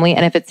with family.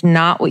 And if it's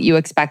not what you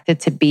expect it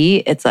to be,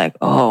 it's like,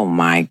 oh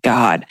my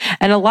God.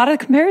 And a lot of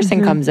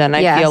comparison comes in,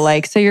 I feel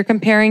like. So you're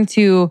comparing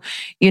to,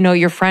 you know,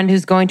 your friend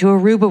who's going to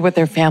Aruba with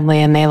their family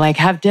and they like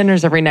have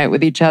dinners every night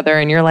with each other.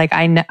 And you're like,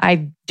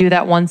 I do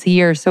that once a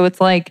year. So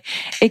it's like,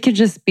 it could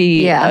just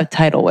be a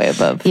tidal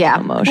wave of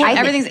emotion.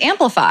 Everything's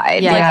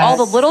amplified. Like all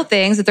the little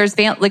things that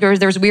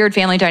there's weird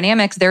family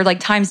dynamics, they're like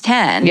times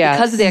 10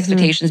 because of the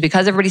expectations,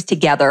 because everybody's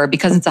together,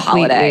 because it's a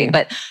holiday.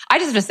 But I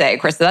just have to say,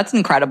 Krista, that's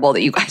incredible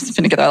that you guys have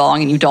been together that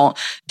long and you don't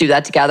do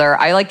that together.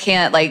 I like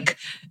can't like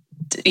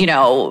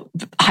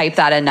hype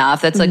that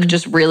enough. That's like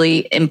just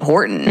really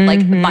important.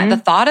 Like the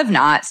thought of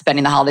not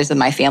spending the holidays with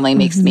my family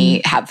makes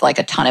me have like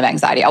a ton of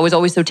anxiety. I was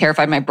always so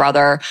terrified my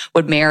brother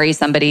would marry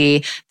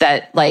somebody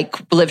that like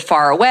lived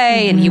far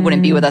away and he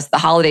wouldn't be with us the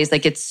holidays.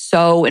 Like it's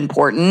so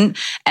important.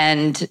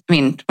 And I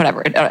mean,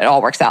 whatever, it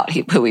all works out.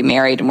 Who we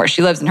married and where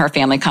she lives and her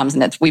family comes,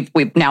 and we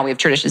have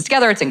traditions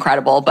together. It's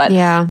incredible. But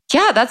yeah,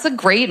 that's a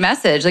great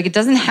message. Like it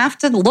doesn't have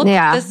to look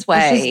this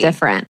way. It's just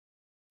different.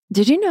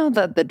 Did you know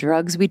that the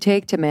drugs we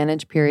take to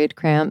manage period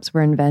cramps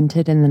were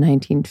invented in the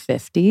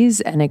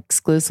 1950s and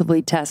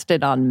exclusively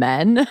tested on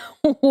men?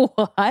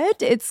 What?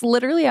 It's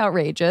literally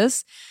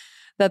outrageous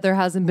that there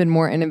hasn't been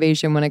more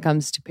innovation when it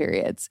comes to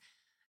periods.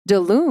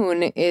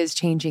 Daloon is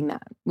changing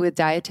that with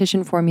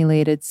dietitian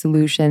formulated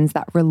solutions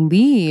that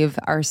relieve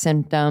our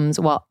symptoms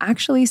while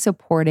actually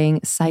supporting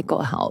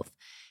cycle health.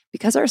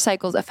 Because our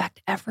cycles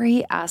affect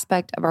every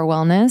aspect of our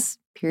wellness,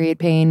 period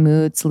pain,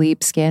 mood,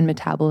 sleep, skin,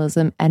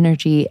 metabolism,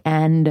 energy,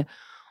 and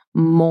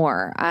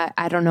more.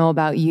 I don't know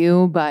about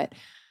you, but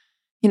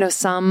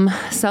some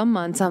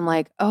months I'm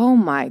like, oh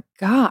my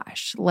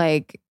gosh,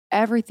 like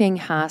everything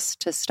has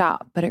to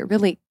stop, but it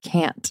really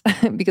can't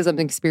because I'm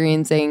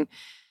experiencing,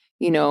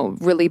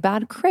 really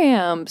bad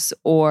cramps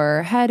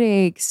or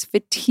headaches,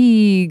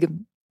 fatigue,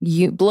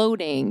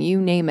 bloating, you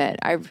name it.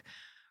 I've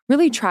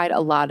really tried a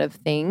lot of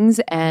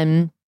things,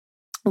 and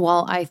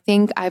while I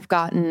think I've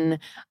gotten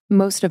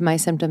most of my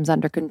symptoms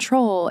under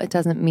control, it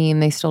doesn't mean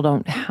they still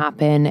don't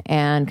happen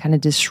and kind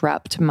of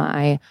disrupt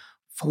my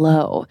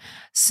flow.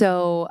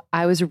 So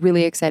I was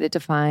really excited to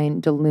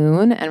find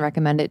Daloon and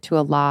recommend it to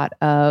a lot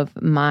of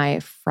my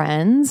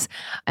friends,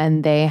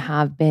 and they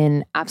have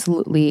been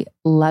absolutely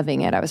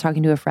loving it. I was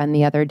talking to a friend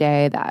the other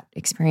day that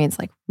experienced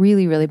like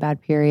really, really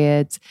bad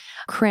periods,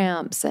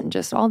 cramps, and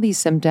just all these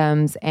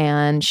symptoms,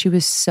 and she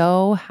was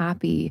so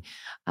happy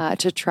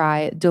to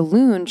try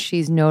Daloon.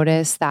 She's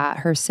noticed that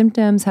her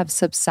symptoms have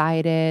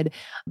subsided.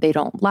 They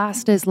don't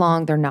last as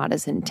long. They're not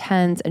as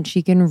intense. And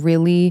she can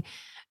really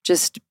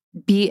just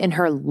be in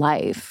her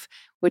life,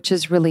 which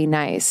is really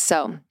nice.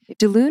 So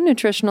Daloon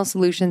Nutritional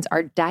Solutions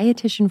are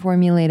dietitian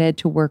formulated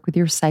to work with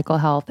your cycle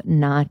health,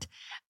 not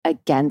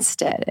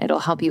against it. It'll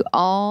help you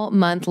all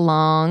month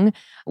long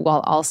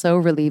while also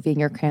relieving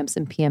your cramps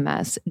and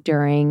PMS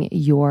during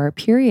your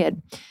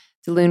period.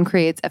 Daloon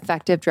creates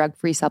effective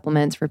drug-free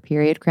supplements for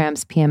period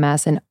cramps,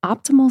 PMS, and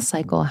optimal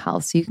cycle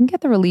health. So you can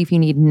get the relief you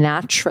need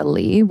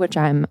naturally, which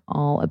I'm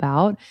all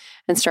about,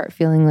 and start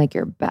feeling like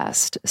your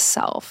best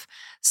self.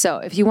 So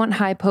if you want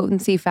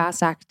high-potency,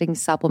 fast-acting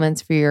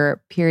supplements for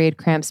your period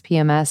cramps,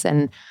 PMS,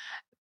 and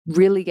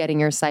really getting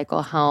your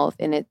cycle health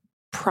in its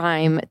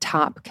prime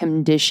top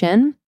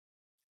condition,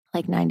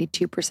 like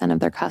 92%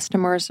 of their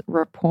customers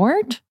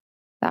report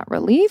that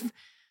relief,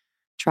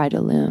 try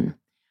Daloon.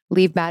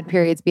 Leave bad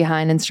periods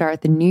behind and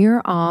start the new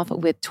year off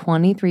with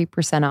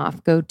 23%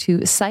 off. Go to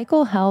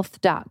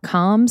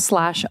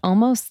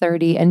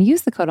cyclehealth.com/almost30 and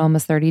use the code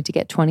almost30 to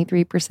get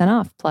 23%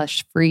 off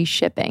plus free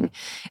shipping.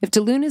 If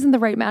Daloon isn't the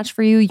right match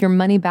for you, your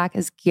money back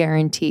is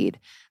guaranteed.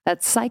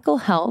 That's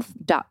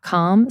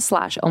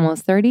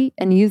cyclehealth.com/almost30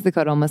 and use the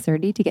code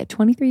almost30 to get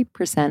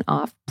 23%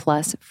 off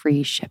plus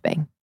free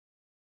shipping.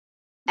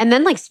 And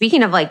then like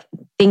speaking of like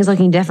things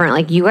looking different,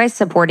 like you guys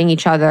supporting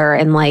each other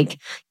and like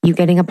you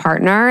getting a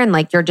partner and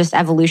like your just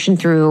evolution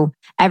through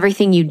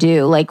everything you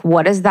do, like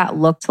what does that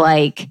look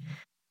like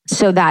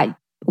so that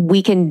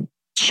we can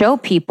show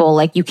people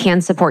like you can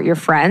support your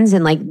friends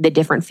in like the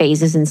different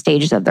phases and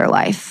stages of their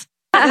life?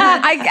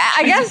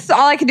 I guess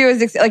all I can do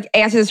is like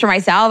answer this for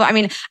myself. I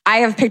mean, I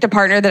have picked a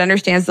partner that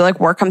understands that like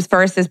work comes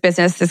first. This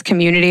business, this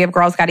community of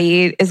Girls Gotta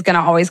Eat is going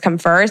to always come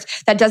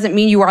first. That doesn't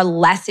mean you are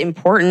less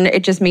important.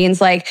 It just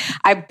means like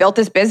I built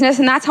this business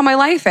and that's how my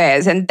life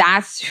is. And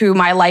that's who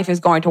my life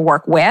is going to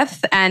work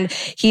with. And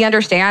he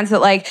understands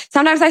that like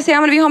sometimes I say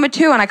I'm going to be home at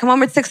 2 and I come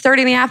home at 6:30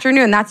 in the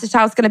afternoon. That's just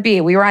how it's going to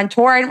be. We were on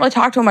tour. I didn't really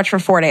talk to him much for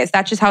 4 days.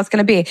 That's just how it's going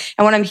to be.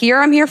 And when I'm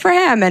here for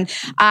him. And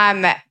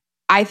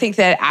I think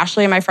that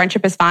Ashley and my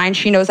friendship is fine.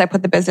 She knows I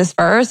put the business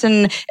first.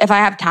 And if I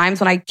have times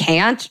when I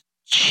can't,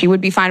 she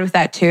would be fine with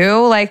that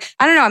too. Like,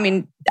 I don't know. I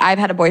mean, I've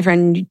had a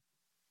boyfriend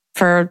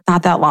for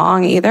not that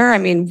long either. I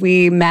mean,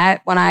 we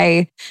met when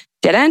I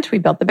didn't. We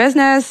built the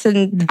business.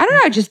 And I don't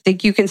know. I just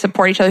think you can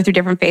support each other through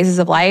different phases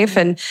of life.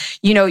 And,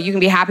 you can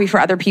be happy for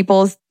other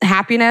people's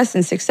happiness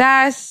and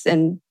success.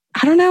 And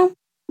I don't know.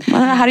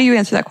 How do you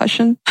answer that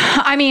question?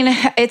 I mean,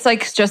 it's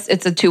like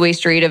it's a two-way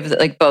street of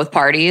like both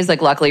parties.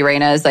 Like luckily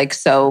Raina is like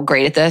so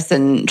great at this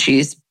and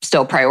she's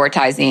still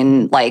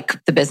prioritizing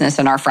like the business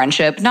and our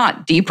friendship,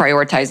 not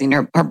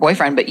deprioritizing her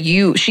boyfriend, but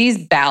she's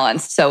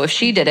balanced. So if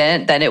she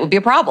didn't, then it would be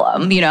a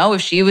problem.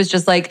 If she was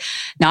just like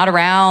not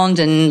around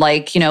and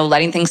like,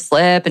 letting things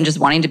slip and just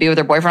wanting to be with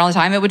her boyfriend all the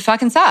time, it would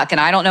fucking suck.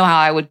 And I don't know how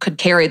I could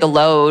carry the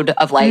load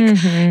of like,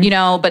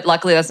 but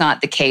luckily that's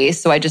not the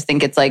case. So I just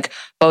think it's like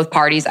both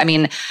parties. I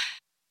mean,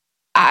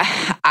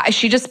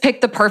 she just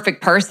picked the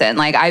perfect person.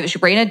 Like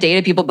Raina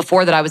dated people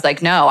before that I was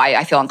like, no,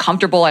 I feel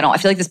uncomfortable. I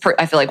feel like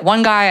I feel like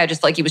one guy, I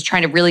just like, he was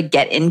trying to really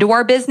get into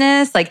our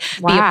business, like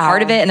be a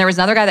part of it. And there was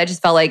another guy that I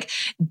just felt like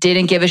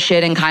didn't give a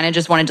shit and kind of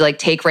just wanted to like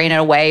take Raina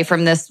away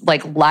from this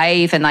like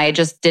life. And I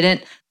just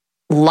didn't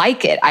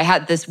like it. I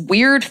had this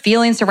weird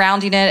feeling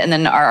surrounding it. And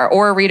then our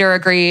aura reader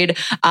agreed.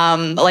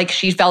 Like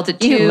she felt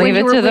it too. When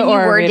you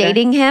were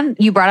dating him,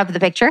 you brought up the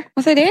picture.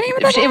 Was I dating him?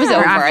 It was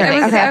over. I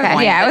think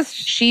okay. Yeah, it was.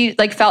 She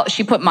like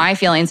she put my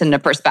feelings into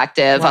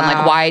perspective on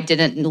like why I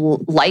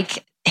didn't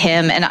like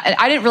him. And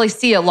I didn't really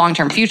see a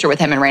long-term future with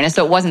him and Raina.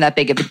 So it wasn't that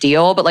big of a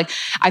deal. But like,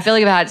 I feel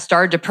like if I had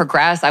started to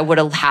progress, I would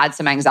have had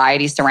some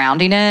anxiety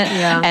surrounding it.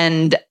 Yeah.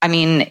 And I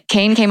mean,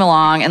 Kane came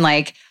along and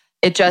like,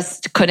 it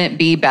just couldn't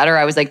be better.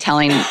 I was like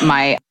telling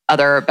my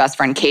other best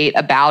friend, Kate,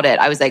 about it.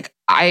 I was like,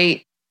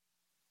 I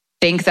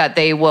think that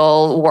they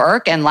will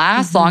work and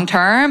last long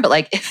term, but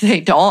like if they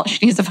don't,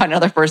 she needs to find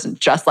another person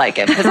just like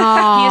him. Because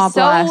he is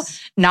so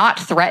not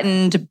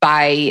threatened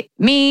by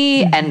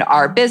me and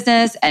our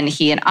business. And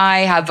he and I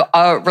have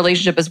a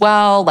relationship as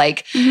well.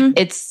 Like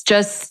it's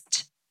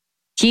just,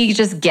 he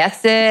just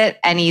gets it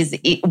and he's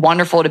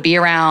wonderful to be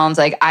around.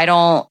 Like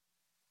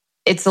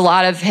it's a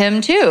lot of him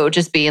too,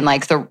 just being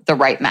like the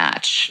right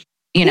match,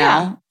 you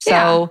know?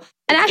 So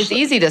and actually, it's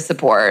easy to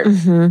support.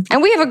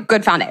 And we have a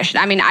good foundation.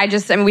 I mean,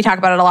 we talk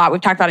about it a lot.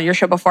 We've talked about it on your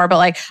show before, but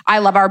like, I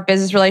love our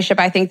business relationship.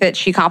 I think that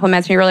she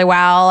compliments me really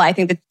well. I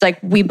think that like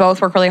we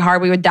both work really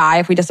hard. We would die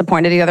if we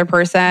disappointed the other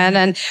person.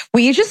 And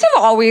we just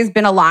have always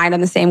been aligned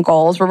on the same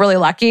goals. We're really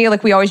lucky.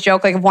 Like we always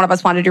joke, like if one of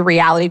us wanted to do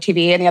reality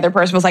TV and the other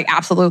person was like,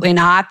 absolutely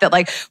not, that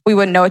like we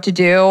wouldn't know what to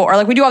do. Or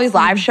like we do all these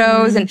live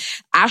shows and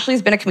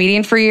Ashley's been a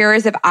comedian for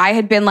years. If I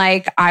had been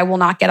like, I will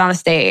not get on a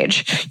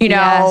stage, you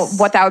know,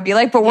 what that would be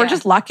like. But we're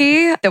just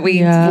lucky that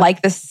we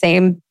like the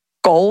same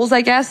goals,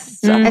 I guess.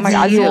 So, oh my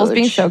God, Azul's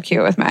being so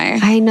cute with me.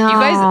 I know. You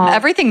guys,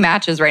 everything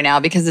matches right now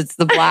because it's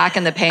the black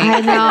and the pink. I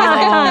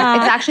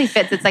know. It actually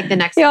fits. It's like the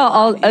next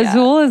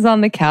Azul is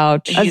on the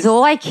couch.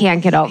 Azul, I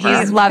can't get over.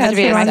 He loves to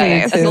be in my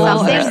face.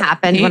 Something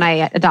happened when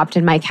I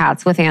adopted my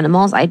cats with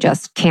animals. I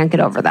just can't get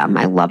over them.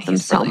 I love them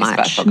so much.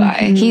 Special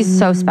guy. He's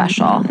so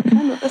special.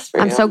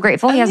 I'm so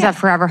grateful he has that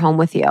forever home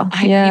with you.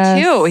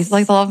 Me too. He's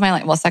like the love of my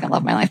life. Well, second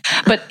love of my life.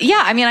 But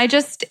yeah, I mean, I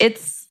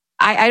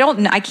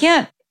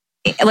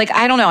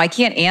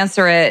can't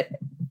answer it.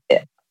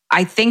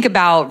 I think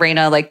about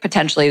Raina like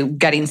potentially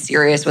getting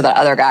serious with that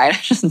other guy. I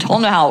just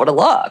don't know how it would have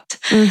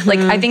looked. Like,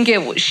 I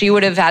think she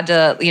would have had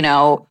to, you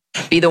know,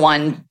 be the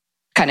one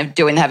kind of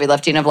doing the heavy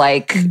lifting of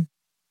like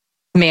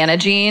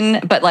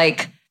managing. But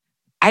like,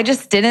 I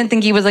just didn't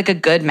think he was like a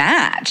good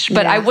match,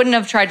 but I wouldn't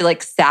have tried to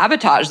like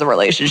sabotage the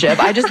relationship.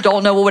 I just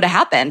don't know what would have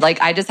happened.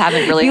 Like, I just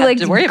haven't really had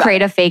to worry about it. You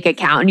create a fake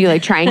account and you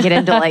like try and get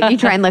into like, you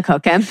try and like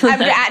hook him.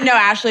 No,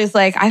 Ashley's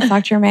like, I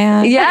fucked your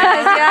man.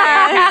 Yes.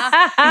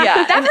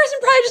 That person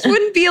probably just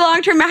wouldn't be a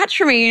long-term match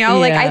for me, you know?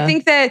 Like, I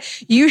think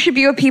that you should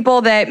be with people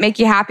that make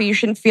you happy. You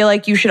shouldn't feel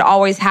like you should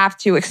always have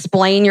to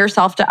explain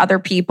yourself to other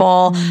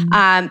people.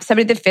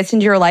 Somebody that fits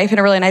into your life in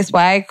a really nice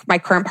way. My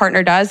current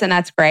partner does, and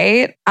that's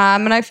great.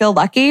 And I feel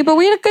lucky, but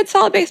we had a good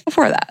solid base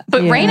before that.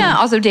 But Raina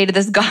also dated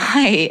this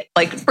guy,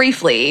 like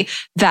briefly,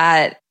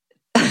 that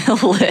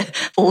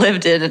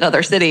lived in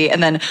another city,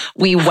 and then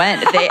we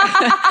went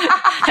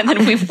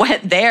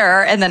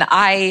there, and then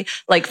I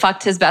like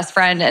fucked his best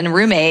friend and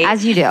roommate,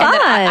 as you do. And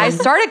then I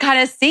started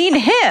kind of seeing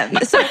him.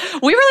 So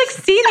we were like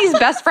seeing these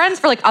best friends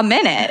for like a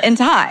minute in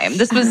time.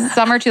 This was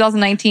summer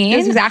 2019. It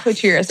was exactly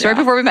 2 years ago. Right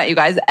before we met you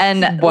guys,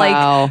 and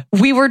like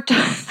we were.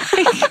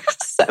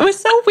 It was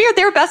so weird.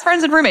 They were best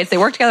friends and roommates. They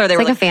worked together. They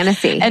were like a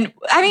fantasy. And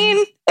I mean,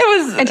 it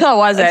was until it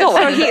wasn't. So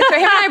him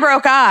and I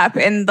broke up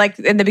in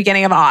the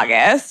beginning of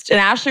August, and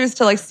Ashley was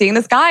still like seeing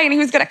this guy, and he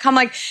was going to come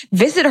like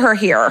visit her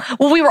here.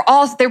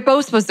 Well, they're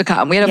both supposed to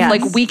come. We had a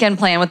like weekend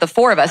plan with the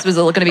four of us. It was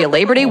going to be a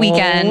Labor Day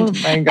weekend.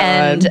 Oh my God.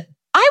 And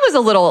I was a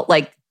little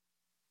like,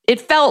 it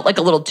felt like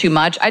a little too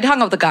much. I'd hung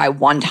out with the guy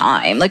one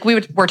time. Like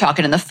we were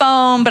talking in the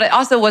phone, but it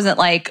also wasn't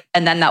like,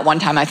 and then that one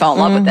time I fell in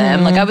love with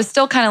him. Like I was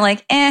still kind of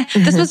like,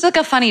 this was like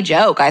a funny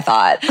joke, I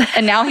thought.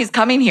 And now he's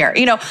coming here,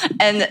 you know?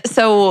 And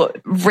so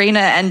Raina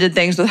ended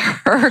things with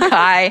her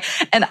guy,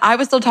 and I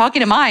was still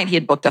talking to mine. He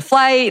had booked a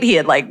flight. He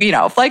had like, you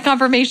know, flight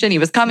confirmation. He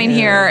was coming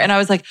here. And I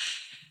was like,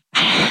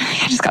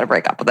 I just got to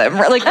break up with him.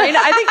 Like Raina,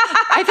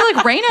 I feel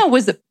like Raina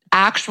was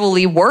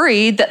actually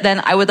worried that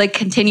then I would like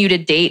continue to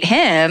date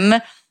him.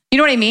 You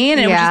know what I mean?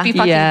 And it would just be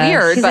fucking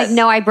weird. She's like,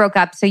 no, I broke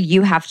up, so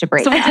you have to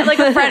break up. So we did like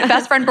a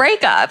best friend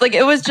breakup. Like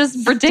it was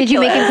just ridiculous. Did you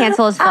make him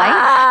cancel his flight?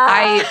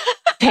 I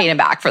paid him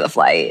back for the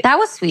flight. That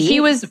was sweet. He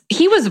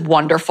was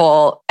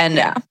wonderful.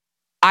 And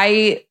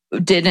I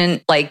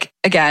didn't like,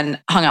 again,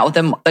 hung out with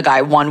the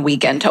guy one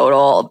weekend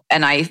total.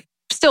 And I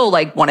still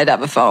like wanted to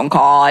have a phone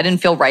call. I didn't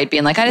feel right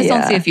being like, I just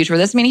don't see a future with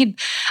this. I mean,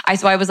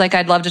 so I was like,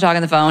 I'd love to talk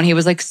on the phone. He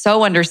was like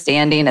so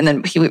understanding. And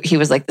then he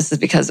was like, this is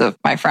because of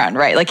my friend,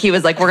 right? Like he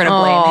was like, we're going to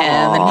blame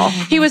him. And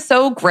he was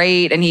so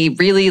great. And he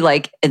really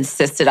like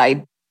insisted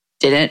I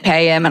didn't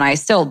pay him and I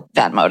still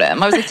Venmo'd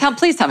him. I was like,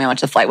 please tell me how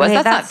much the flight was.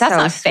 Wait, that's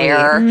not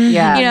fair.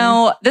 Yeah. You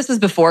know, this was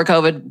before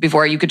COVID,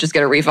 before you could just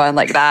get a refund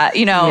like that,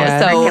 you know?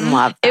 So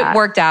love that. it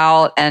worked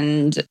out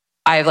and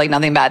I have like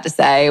nothing bad to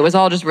say. It was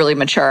all just really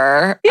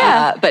mature.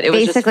 Yeah. But it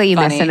was basically you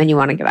miss him and you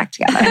want to get back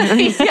together.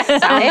 If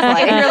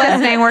you're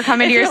listening, we're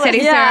coming to your city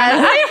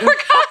soon.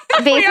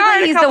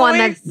 Basically, he's the one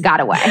that got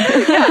away.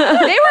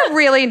 They were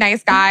really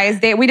nice guys.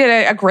 We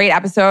did a great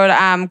episode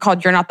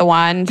called "You're Not the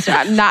One." So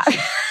I'm not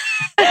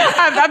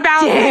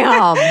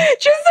about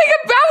just like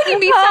about when you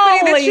meet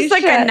somebody that's just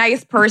like a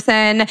nice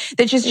person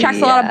that just checks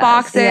a lot of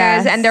boxes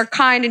and they're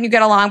kind and you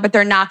get along, but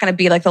they're not going to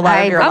be like the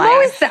love of your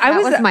life. That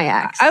was my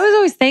ex. I was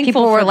always thankful.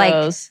 People were like,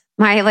 those.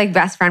 My like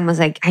best friend was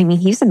like, I mean,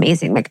 he's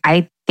amazing. Like,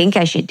 I think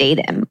I should date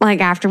him.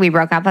 Like after we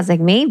broke up, I was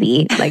like,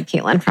 maybe, like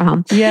Caitlin from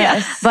home.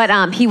 Yes.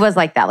 But he was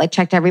like that, like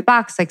checked every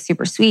box, like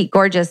super sweet,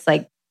 gorgeous,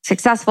 like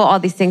successful, all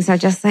these things. So I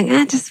just like,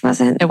 it just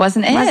wasn't. It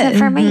wasn't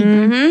for me.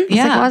 Mm-hmm.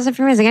 Like, it wasn't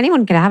for me. It's like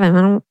anyone could have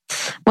him.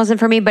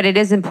 Wasn't for me. But it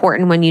is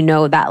important when you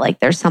know that like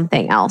there's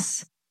something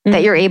else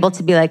that you're able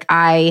to be like,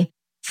 I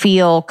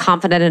feel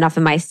confident enough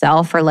in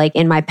myself or like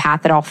in my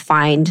path that I'll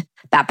find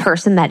that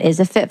person that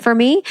is a fit for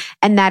me,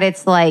 and that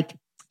it's like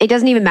it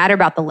doesn't even matter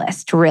about the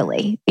list,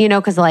 really. You know,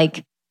 because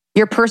like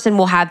your person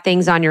will have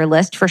things on your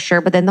list for sure,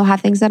 but then they'll have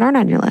things that aren't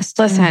on your list.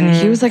 Listen,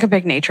 he was like a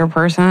big nature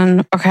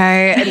person,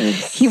 okay? And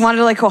he wanted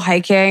to like go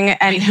hiking,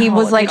 and he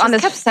was like on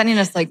this kept sending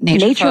us like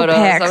nature photos.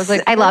 Pics. I was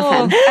like, I love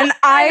him. And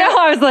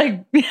I was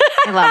like,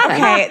 I love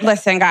him. Okay,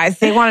 listen, guys.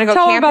 They wanted to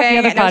go camping,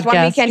 and it was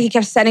one weekend. He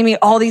kept sending me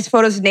all these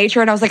photos of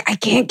nature, and I was like, I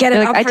can't get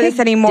enough for this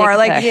anymore.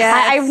 Like,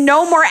 I have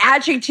no more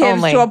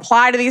adjectives to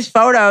apply to these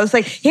photos.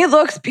 Like, he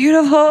looks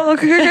beautiful.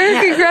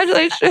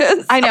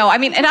 Congratulations. I know. I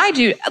mean, and I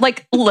do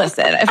like.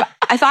 Listen,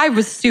 if I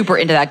was super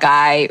into that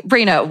guy,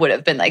 Raina would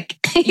have been like,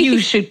 you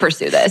should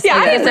pursue this. Yeah,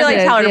 I didn't really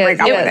tell her to break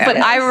up with him. But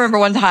I remember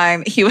one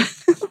time he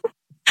was,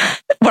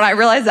 when I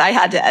realized I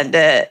had to end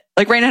it,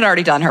 like Raina had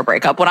already done her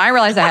breakup. When I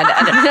realized I had to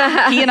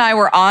end it, he and I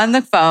were on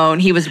the phone.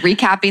 He was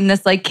recapping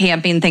this like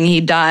camping thing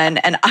he'd done.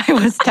 And I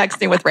was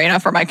texting with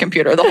Raina from my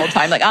computer the whole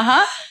time. Like,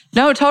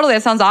 no, totally.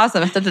 That sounds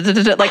awesome.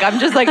 Like, I'm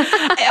just like,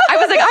 I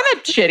was like, I'm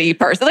a shitty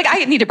person. Like,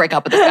 I need to break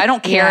up with this guy. I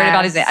don't care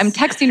about his name. I'm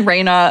texting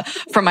Raina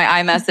from my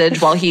iMessage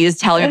while he's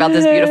telling me about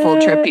this beautiful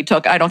trip he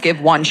took. I don't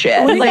give one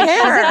shit. Like,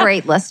 she's a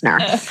great listener.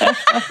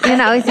 You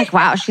know, he's like,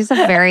 wow, she's a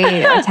very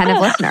attentive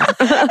listener.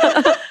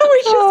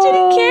 We just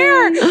didn't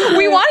care.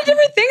 We wanted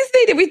different things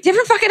they did. We had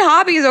different fucking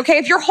hobbies, okay?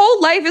 If your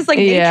whole life is like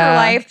nature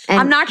life,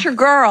 I'm not your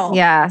girl.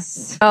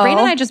 Yes. Raina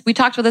and I we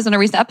talked about this in a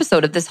recent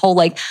episode of this whole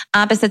like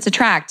opposites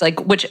attract,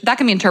 like, which that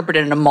can be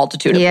interpreted in a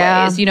multitude of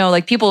ways. You know,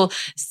 like people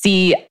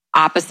see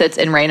opposites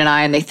in Rain and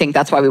I, and they think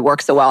that's why we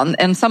work so well.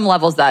 And some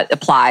levels that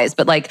applies.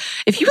 But like,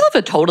 if you live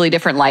a totally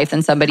different life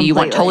than somebody, you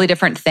want totally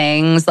different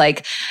things.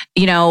 Like,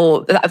 you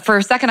know, for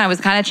a second, I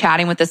was kind of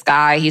chatting with this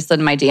guy. He slid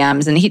in my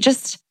DMs and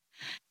it's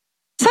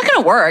not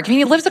going to work. I mean,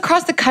 he lives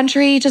across the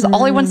country. Just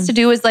all he wants to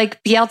do is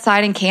like be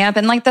outside and camp.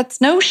 And like,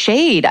 that's no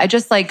shade. I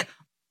just like,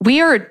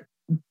 we are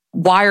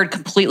wired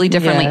completely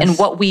differently in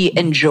what we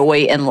enjoy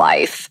in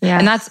life.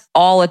 And that's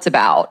all it's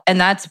about.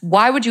 And that's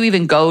why would you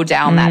even go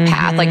down that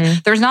path?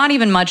 Like, there's not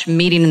even much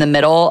meeting in the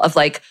middle of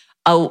like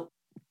a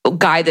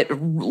guy that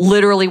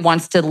literally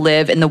wants to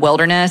live in the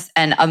wilderness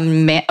and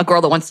a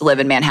girl that wants to live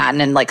in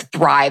Manhattan and like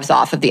thrives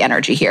off of the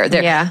energy here.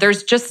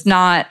 There's just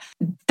not,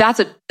 that's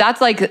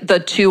like the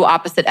two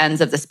opposite ends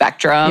of the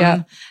spectrum.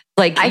 Yeah.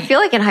 Like, I feel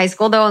like in high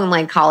school though, and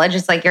like college,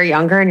 it's like you're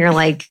younger and you're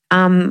like,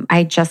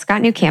 I just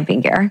got new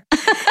camping gear.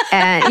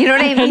 And you know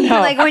what I mean?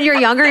 Like when you're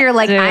younger, you're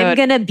like, I'm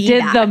going to be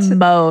the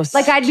most.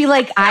 Like I'd be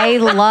like, I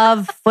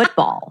love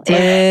football. You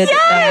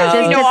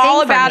know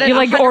all about it. You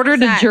like 100%.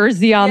 Ordered a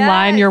jersey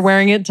online. You're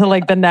wearing it to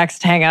like the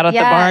next hangout at the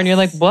bar. And you're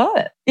like,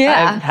 what?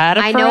 Yeah. I've had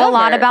it forever. I know a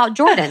lot about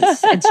Jordans.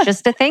 It's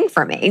just a thing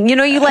for me. You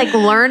know, you like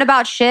learn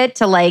about shit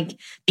to like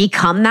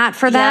become that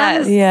for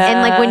them.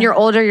 And like when you're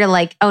older, you're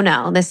like, oh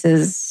no, this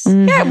is...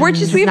 we have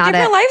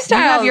different lifestyles. You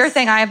have your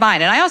thing, I have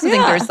mine. And I also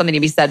think there's something to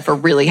be said for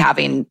really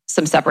having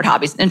some separate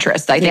hobbies and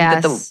interests. I think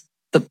that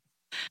the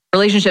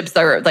relationships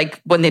are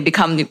like when you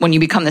become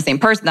the same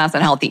person, that's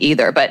not healthy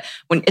either. But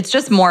when it's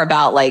just more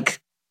about like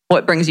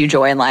what brings you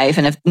joy in life.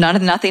 And if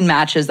nothing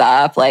matches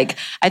up, like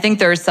I think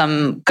there's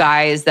some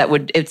guys that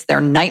it's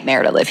their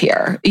nightmare to live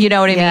here. You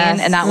know what I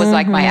mean? And that was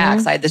like my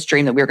ex. I had this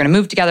dream that we were going to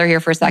move together here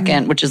for a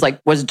second, which is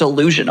like, was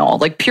delusional,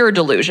 like pure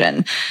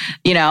delusion.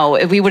 You know,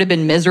 if we would have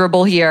been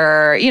miserable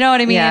here, you know what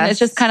I mean? It's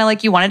just kind of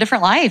like you want a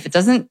different life.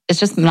 It's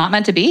just not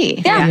meant to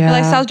be. Yeah. Your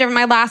lifestyle's different.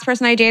 My last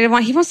person I dated,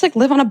 he wants to like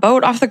live on a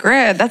boat off the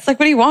grid. That's like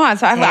what he wants.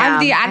 So I'm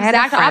the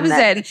exact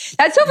opposite.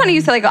 That's so funny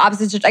you say like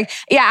opposites. Like,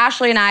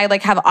 Ashley and I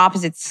like have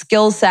opposite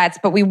skill sets,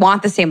 but we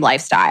want the same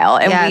lifestyle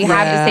and we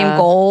have the same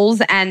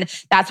goals. And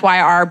that's why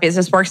our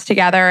business works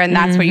together. And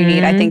that's what you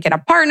need, I think, in a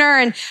partner.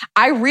 And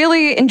I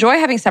really enjoy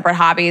having separate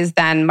hobbies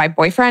than my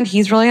boyfriend.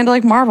 He's really into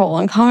like Marvel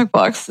and comic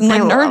books and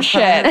like nerd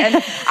shit.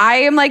 And I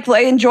am like,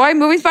 enjoy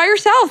movies by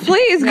yourself.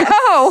 Please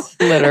go.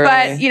 Literally.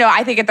 But,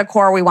 I think at the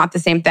core, we want the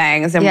same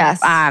things.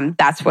 And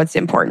that's what's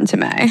important to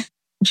me.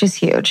 which is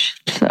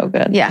huge. So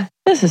good. Yeah.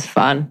 This is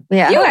fun.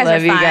 Yeah. You guys I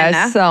love are you fun.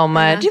 guys so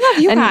much. I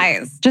love you And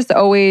guys. just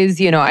always,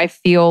 I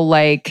feel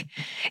like,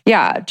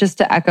 just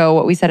to echo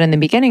what we said in the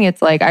beginning,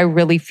 it's like I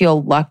really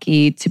feel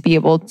lucky to be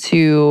able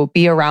to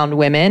be around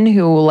women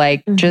who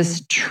like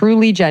just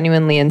truly,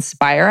 genuinely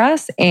inspire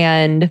us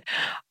and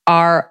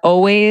are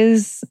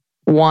always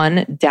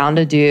down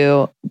to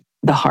do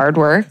the hard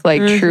work, like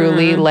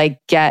truly like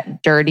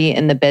get dirty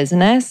in the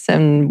business.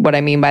 And what I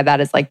mean by that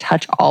is like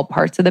touch all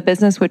parts of the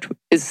business, which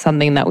is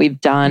something that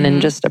we've done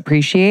and just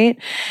appreciate.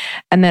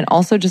 And then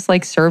also just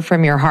like serve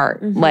from your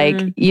heart. Like,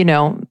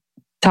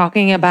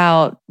 talking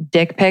about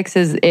dick pics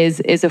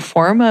is a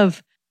form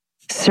of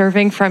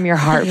serving from your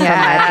heart from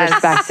my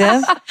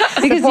perspective.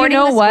 Because Supporting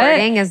you know the what?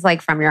 squirting is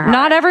like from your heart.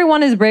 Not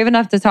everyone is brave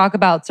enough to talk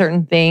about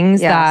certain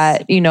things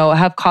that,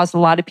 have caused a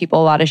lot of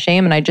people a lot of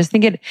shame. And I just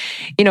think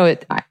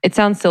it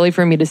sounds silly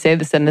for me to say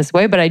this in this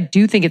way, but I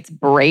do think it's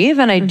brave.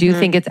 And I do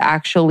think it's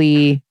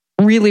actually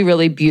really,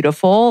 really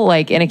beautiful,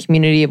 like in a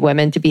community of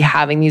women to be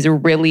having these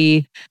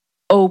really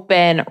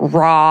open,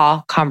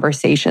 raw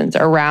conversations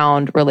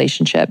around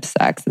relationships,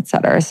 sex,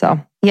 etc. So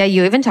yeah,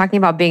 you even talking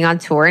about being on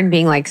tour and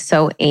being like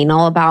so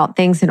anal about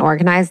things and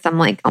organized. I'm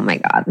like, oh my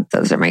God,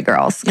 those are my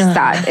girls. 'Cause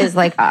that is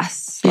like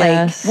us.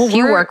 Yes. Like, if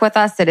you work with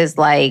us, it is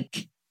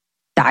like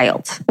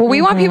dialed. Well,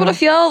 we want people to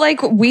feel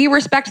like we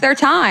respect their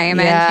time.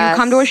 And if you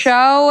come to a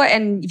show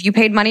and if you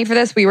paid money for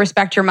this, we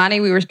respect your money,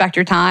 we respect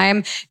your time,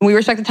 and we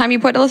respect the time you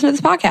put to listen to this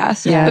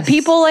podcast. Yes. But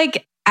people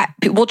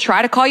will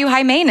try to call you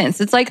high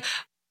maintenance. It's like,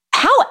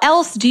 how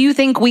else do you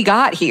think we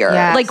got here?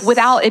 Yes. Like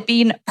without it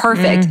being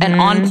perfect and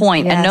on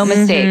point and no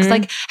mistakes.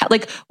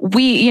 Like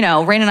we,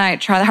 Rain and I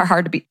try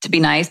hard to be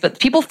nice, but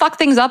people fuck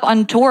things up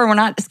on tour and we're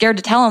not scared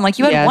to tell them like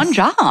you had one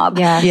job.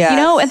 Yes.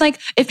 And like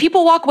if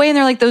people walk away and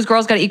they're like, those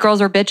girls got to eat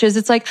girls or bitches,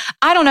 it's like,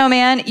 I don't know,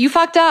 man, you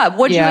fucked up.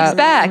 What'd you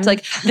expect?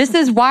 Like this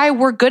is why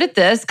we're good at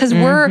this because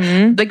we're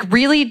like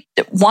really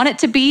want it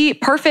to be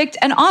perfect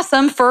and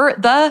awesome for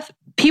the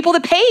people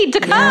that paid to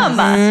come.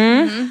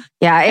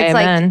 Yeah, it's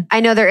Amen. like, I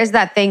know there is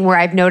that thing where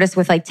I've noticed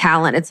with like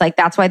talent, it's like,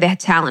 that's why the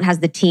talent has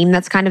the team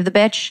that's kind of the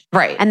bitch.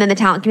 Right. And then the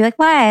talent can be like,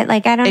 what?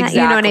 Like, I don't know. You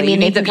know what I mean? You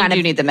need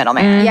the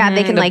middleman. Yeah,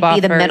 they can the like be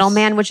the buffers.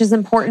 middleman, which is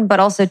important. But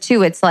also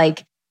too, it's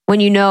like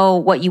when you know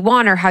what you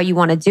want or how you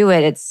want to do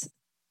it,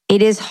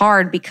 it is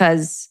hard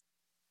because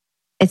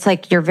it's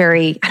like you're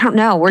very, I don't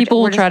know.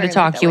 People will try to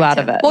talk you out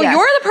of it. Well, you're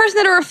the person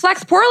that it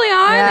reflects poorly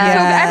on. Yes. So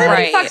if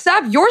everybody Right. fucks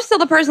up, you're still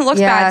the person that looks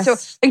bad. So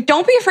like,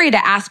 don't be afraid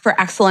to ask for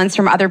excellence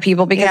from other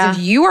people because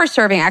if you are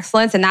serving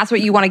excellence and that's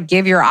what you want to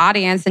give your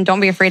audience, then don't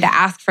be afraid to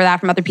ask for that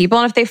from other people.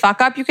 And if they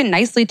fuck up, you can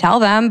nicely tell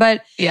them.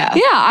 But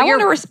I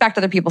want to respect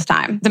other people's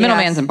time. The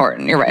middleman's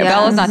important. You're right. Yes.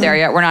 Bella's not there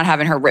yet. We're not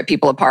having her rip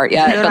people apart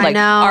yet. Dude, but like I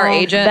know. our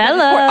agent,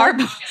 Bella.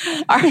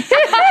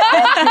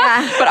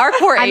 but our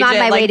poor I'm agent, on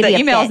my way like to the be a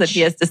emails bitch. that he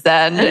has to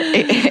send,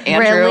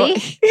 Andrew.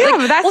 Really?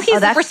 Well,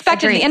 he's that's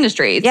respected in the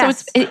industry.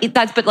 Yes. So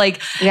but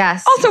like,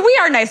 Yes. Also, we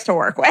are nice to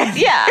work with.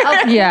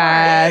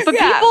 Yes. But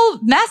people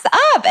mess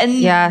up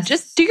and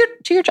just do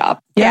your job.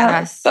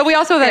 Yes. But we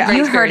also have great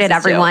You heard it,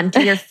 experiences, too. everyone.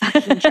 Do your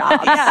fucking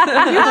jobs.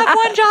 You have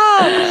one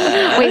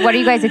job. Wait, what are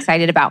you guys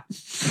excited about?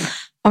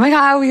 Oh my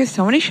God, we have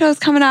so many shows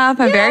coming up.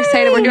 I'm very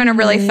excited. We're doing a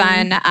really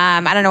fun,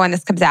 I don't know when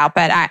this comes out,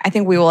 but I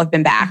think we will have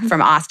been back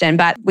from Austin.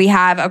 But we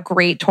have a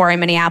great tour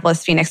in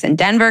Minneapolis, Phoenix, and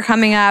Denver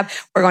coming up.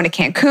 We're going to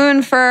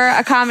Cancun for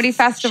a comedy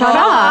festival. Shut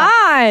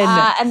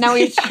up. And then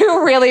we have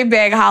two really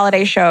big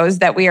holiday shows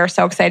that we are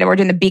so excited. We're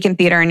doing the Beacon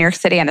Theater in New York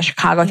City and the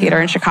Chicago Theater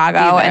in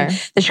Chicago. And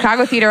the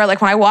Chicago Theater, like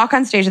when I walk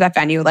on stage at that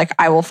venue, like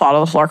I will fall to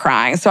the floor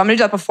crying. So I'm going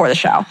to do that before the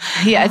show.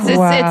 Yeah, it's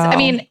I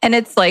mean, and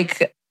it's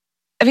like,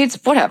 it's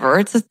whatever.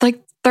 It's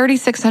like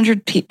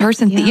 3,600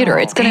 person theater.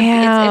 It's gonna.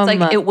 It's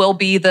like it will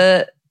be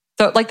the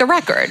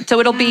record. So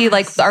it'll be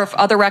like our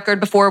other record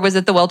before was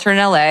at the Wiltern in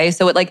LA.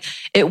 So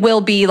it will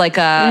be like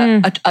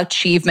a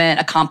achievement,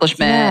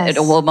 accomplishment. Yes.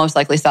 It will most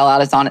likely sell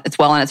out. It's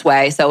well on its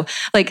way. So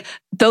like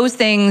those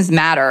things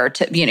matter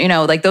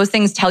to like those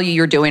things tell you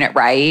you're doing it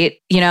right.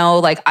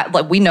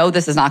 Like we know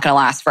this is not going to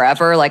last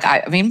forever. Like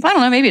I mean I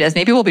don't know. Maybe it is.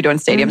 Maybe we'll be doing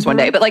stadiums one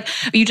day. But like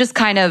you just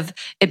kind of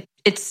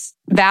it's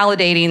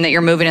validating that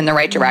you're moving in the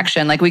right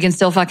direction. Like we can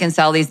still fucking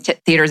sell these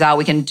theaters out.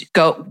 We can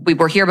go, we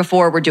were here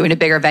before, we're doing a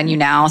bigger venue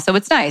now. So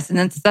it's nice. And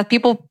it's that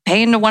people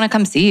paying to want to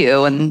come see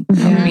you and,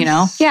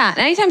 Yeah. And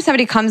anytime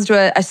somebody comes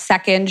to a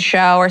second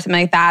show or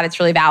something like that, it's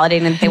really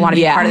validating that they want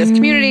to be part of this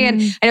community.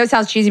 And I know it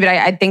sounds cheesy, but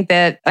I think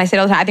that, I say it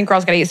all the time, I think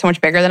girls got to get so much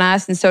bigger than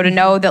us. And so to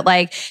know that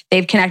like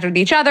they've connected with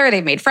each other,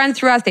 they've made friends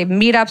through us, they've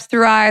meetups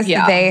through us,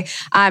 that they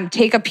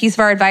take a piece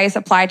of our advice,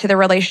 apply it to their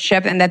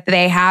relationship, and that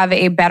they have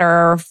a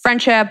better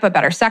friendship, a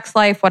better sex life,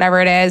 life, whatever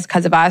it is,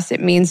 because of us,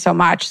 it means so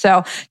much.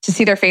 So to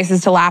see their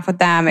faces, to laugh with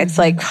them, it's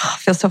like,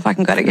 feels so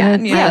fucking good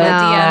again. Yeah, the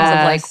DMs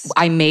of like,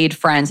 I made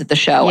friends at the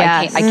show.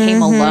 Yes. I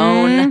came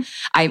alone.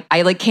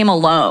 I like came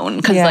alone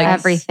because like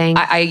everything.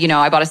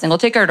 I bought a single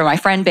ticket or my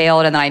friend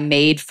bailed and then I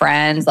made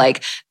friends.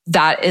 Like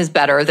that is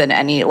better than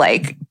any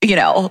like,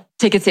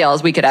 ticket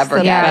sales we could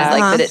ever get.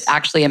 Like that it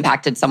actually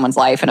impacted someone's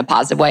life in a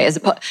positive way as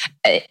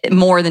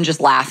more than just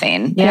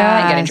laughing and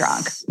getting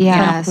drunk.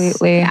 Yes.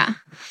 Completely. Yeah.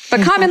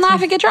 But come and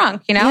laugh and get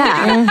drunk,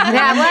 Yeah. Come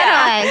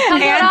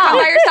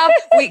by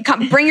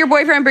yourself. Bring your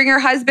boyfriend, bring your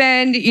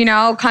husband,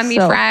 come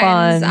meet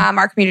friends.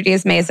 Our community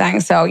is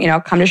amazing. So,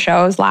 come to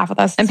shows, laugh with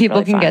us. And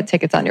people can get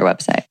tickets on your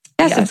website.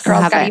 Yes, it's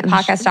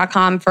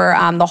girlsgottoeatpodcast.com for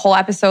the whole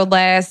episode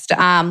list,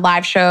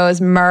 live shows,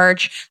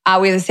 merch.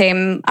 We have the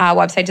same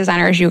website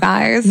designer as you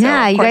guys.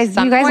 Yeah, you guys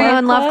know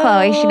and love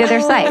Chloe. She did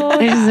their site.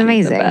 This is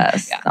amazing.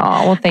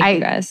 Oh, well, thank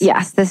you guys.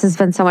 Yes, this has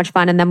been so much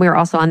fun. And then we were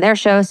also on their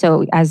show.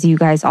 So as you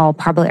guys all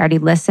probably already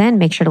listen,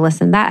 make sure to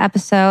listen to that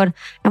episode.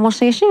 And we'll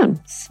see you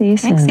soon. See you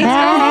soon.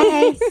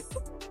 Bye.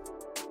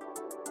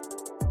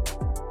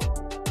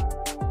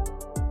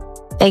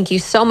 Thank you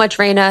so much,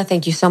 Raina.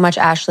 Thank you so much,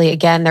 Ashley.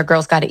 Again, they're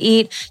Girls Gotta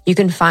Eat. You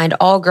can find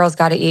all Girls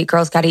Gotta Eat,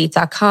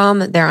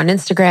 girlsgottaeat.com. They're on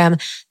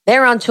Instagram.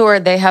 They're on tour.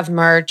 They have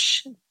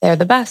merch. They're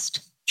the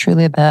best.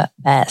 Truly the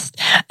best.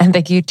 And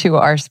thank you to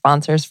our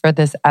sponsors for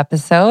this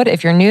episode.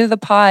 If you're new to the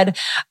pod,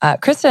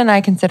 Krista and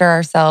I consider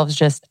ourselves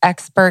just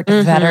expert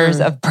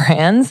vetters of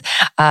brands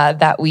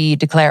that we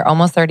declare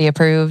Almost 30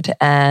 approved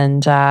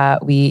and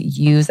we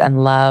use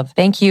and love.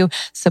 Thank you.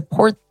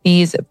 Support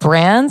these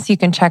brands. You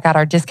can check out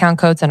our discount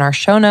codes in our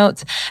show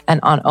notes and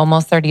on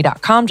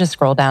almost30.com. Just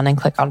scroll down and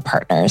click on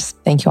partners.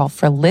 Thank you all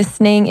for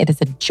listening. It is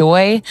a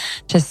joy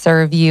to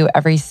serve you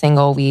every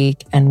single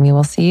week, and we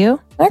will see you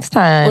next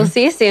time. We'll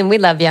see you soon. We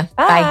love you.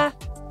 Bye.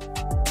 Bye.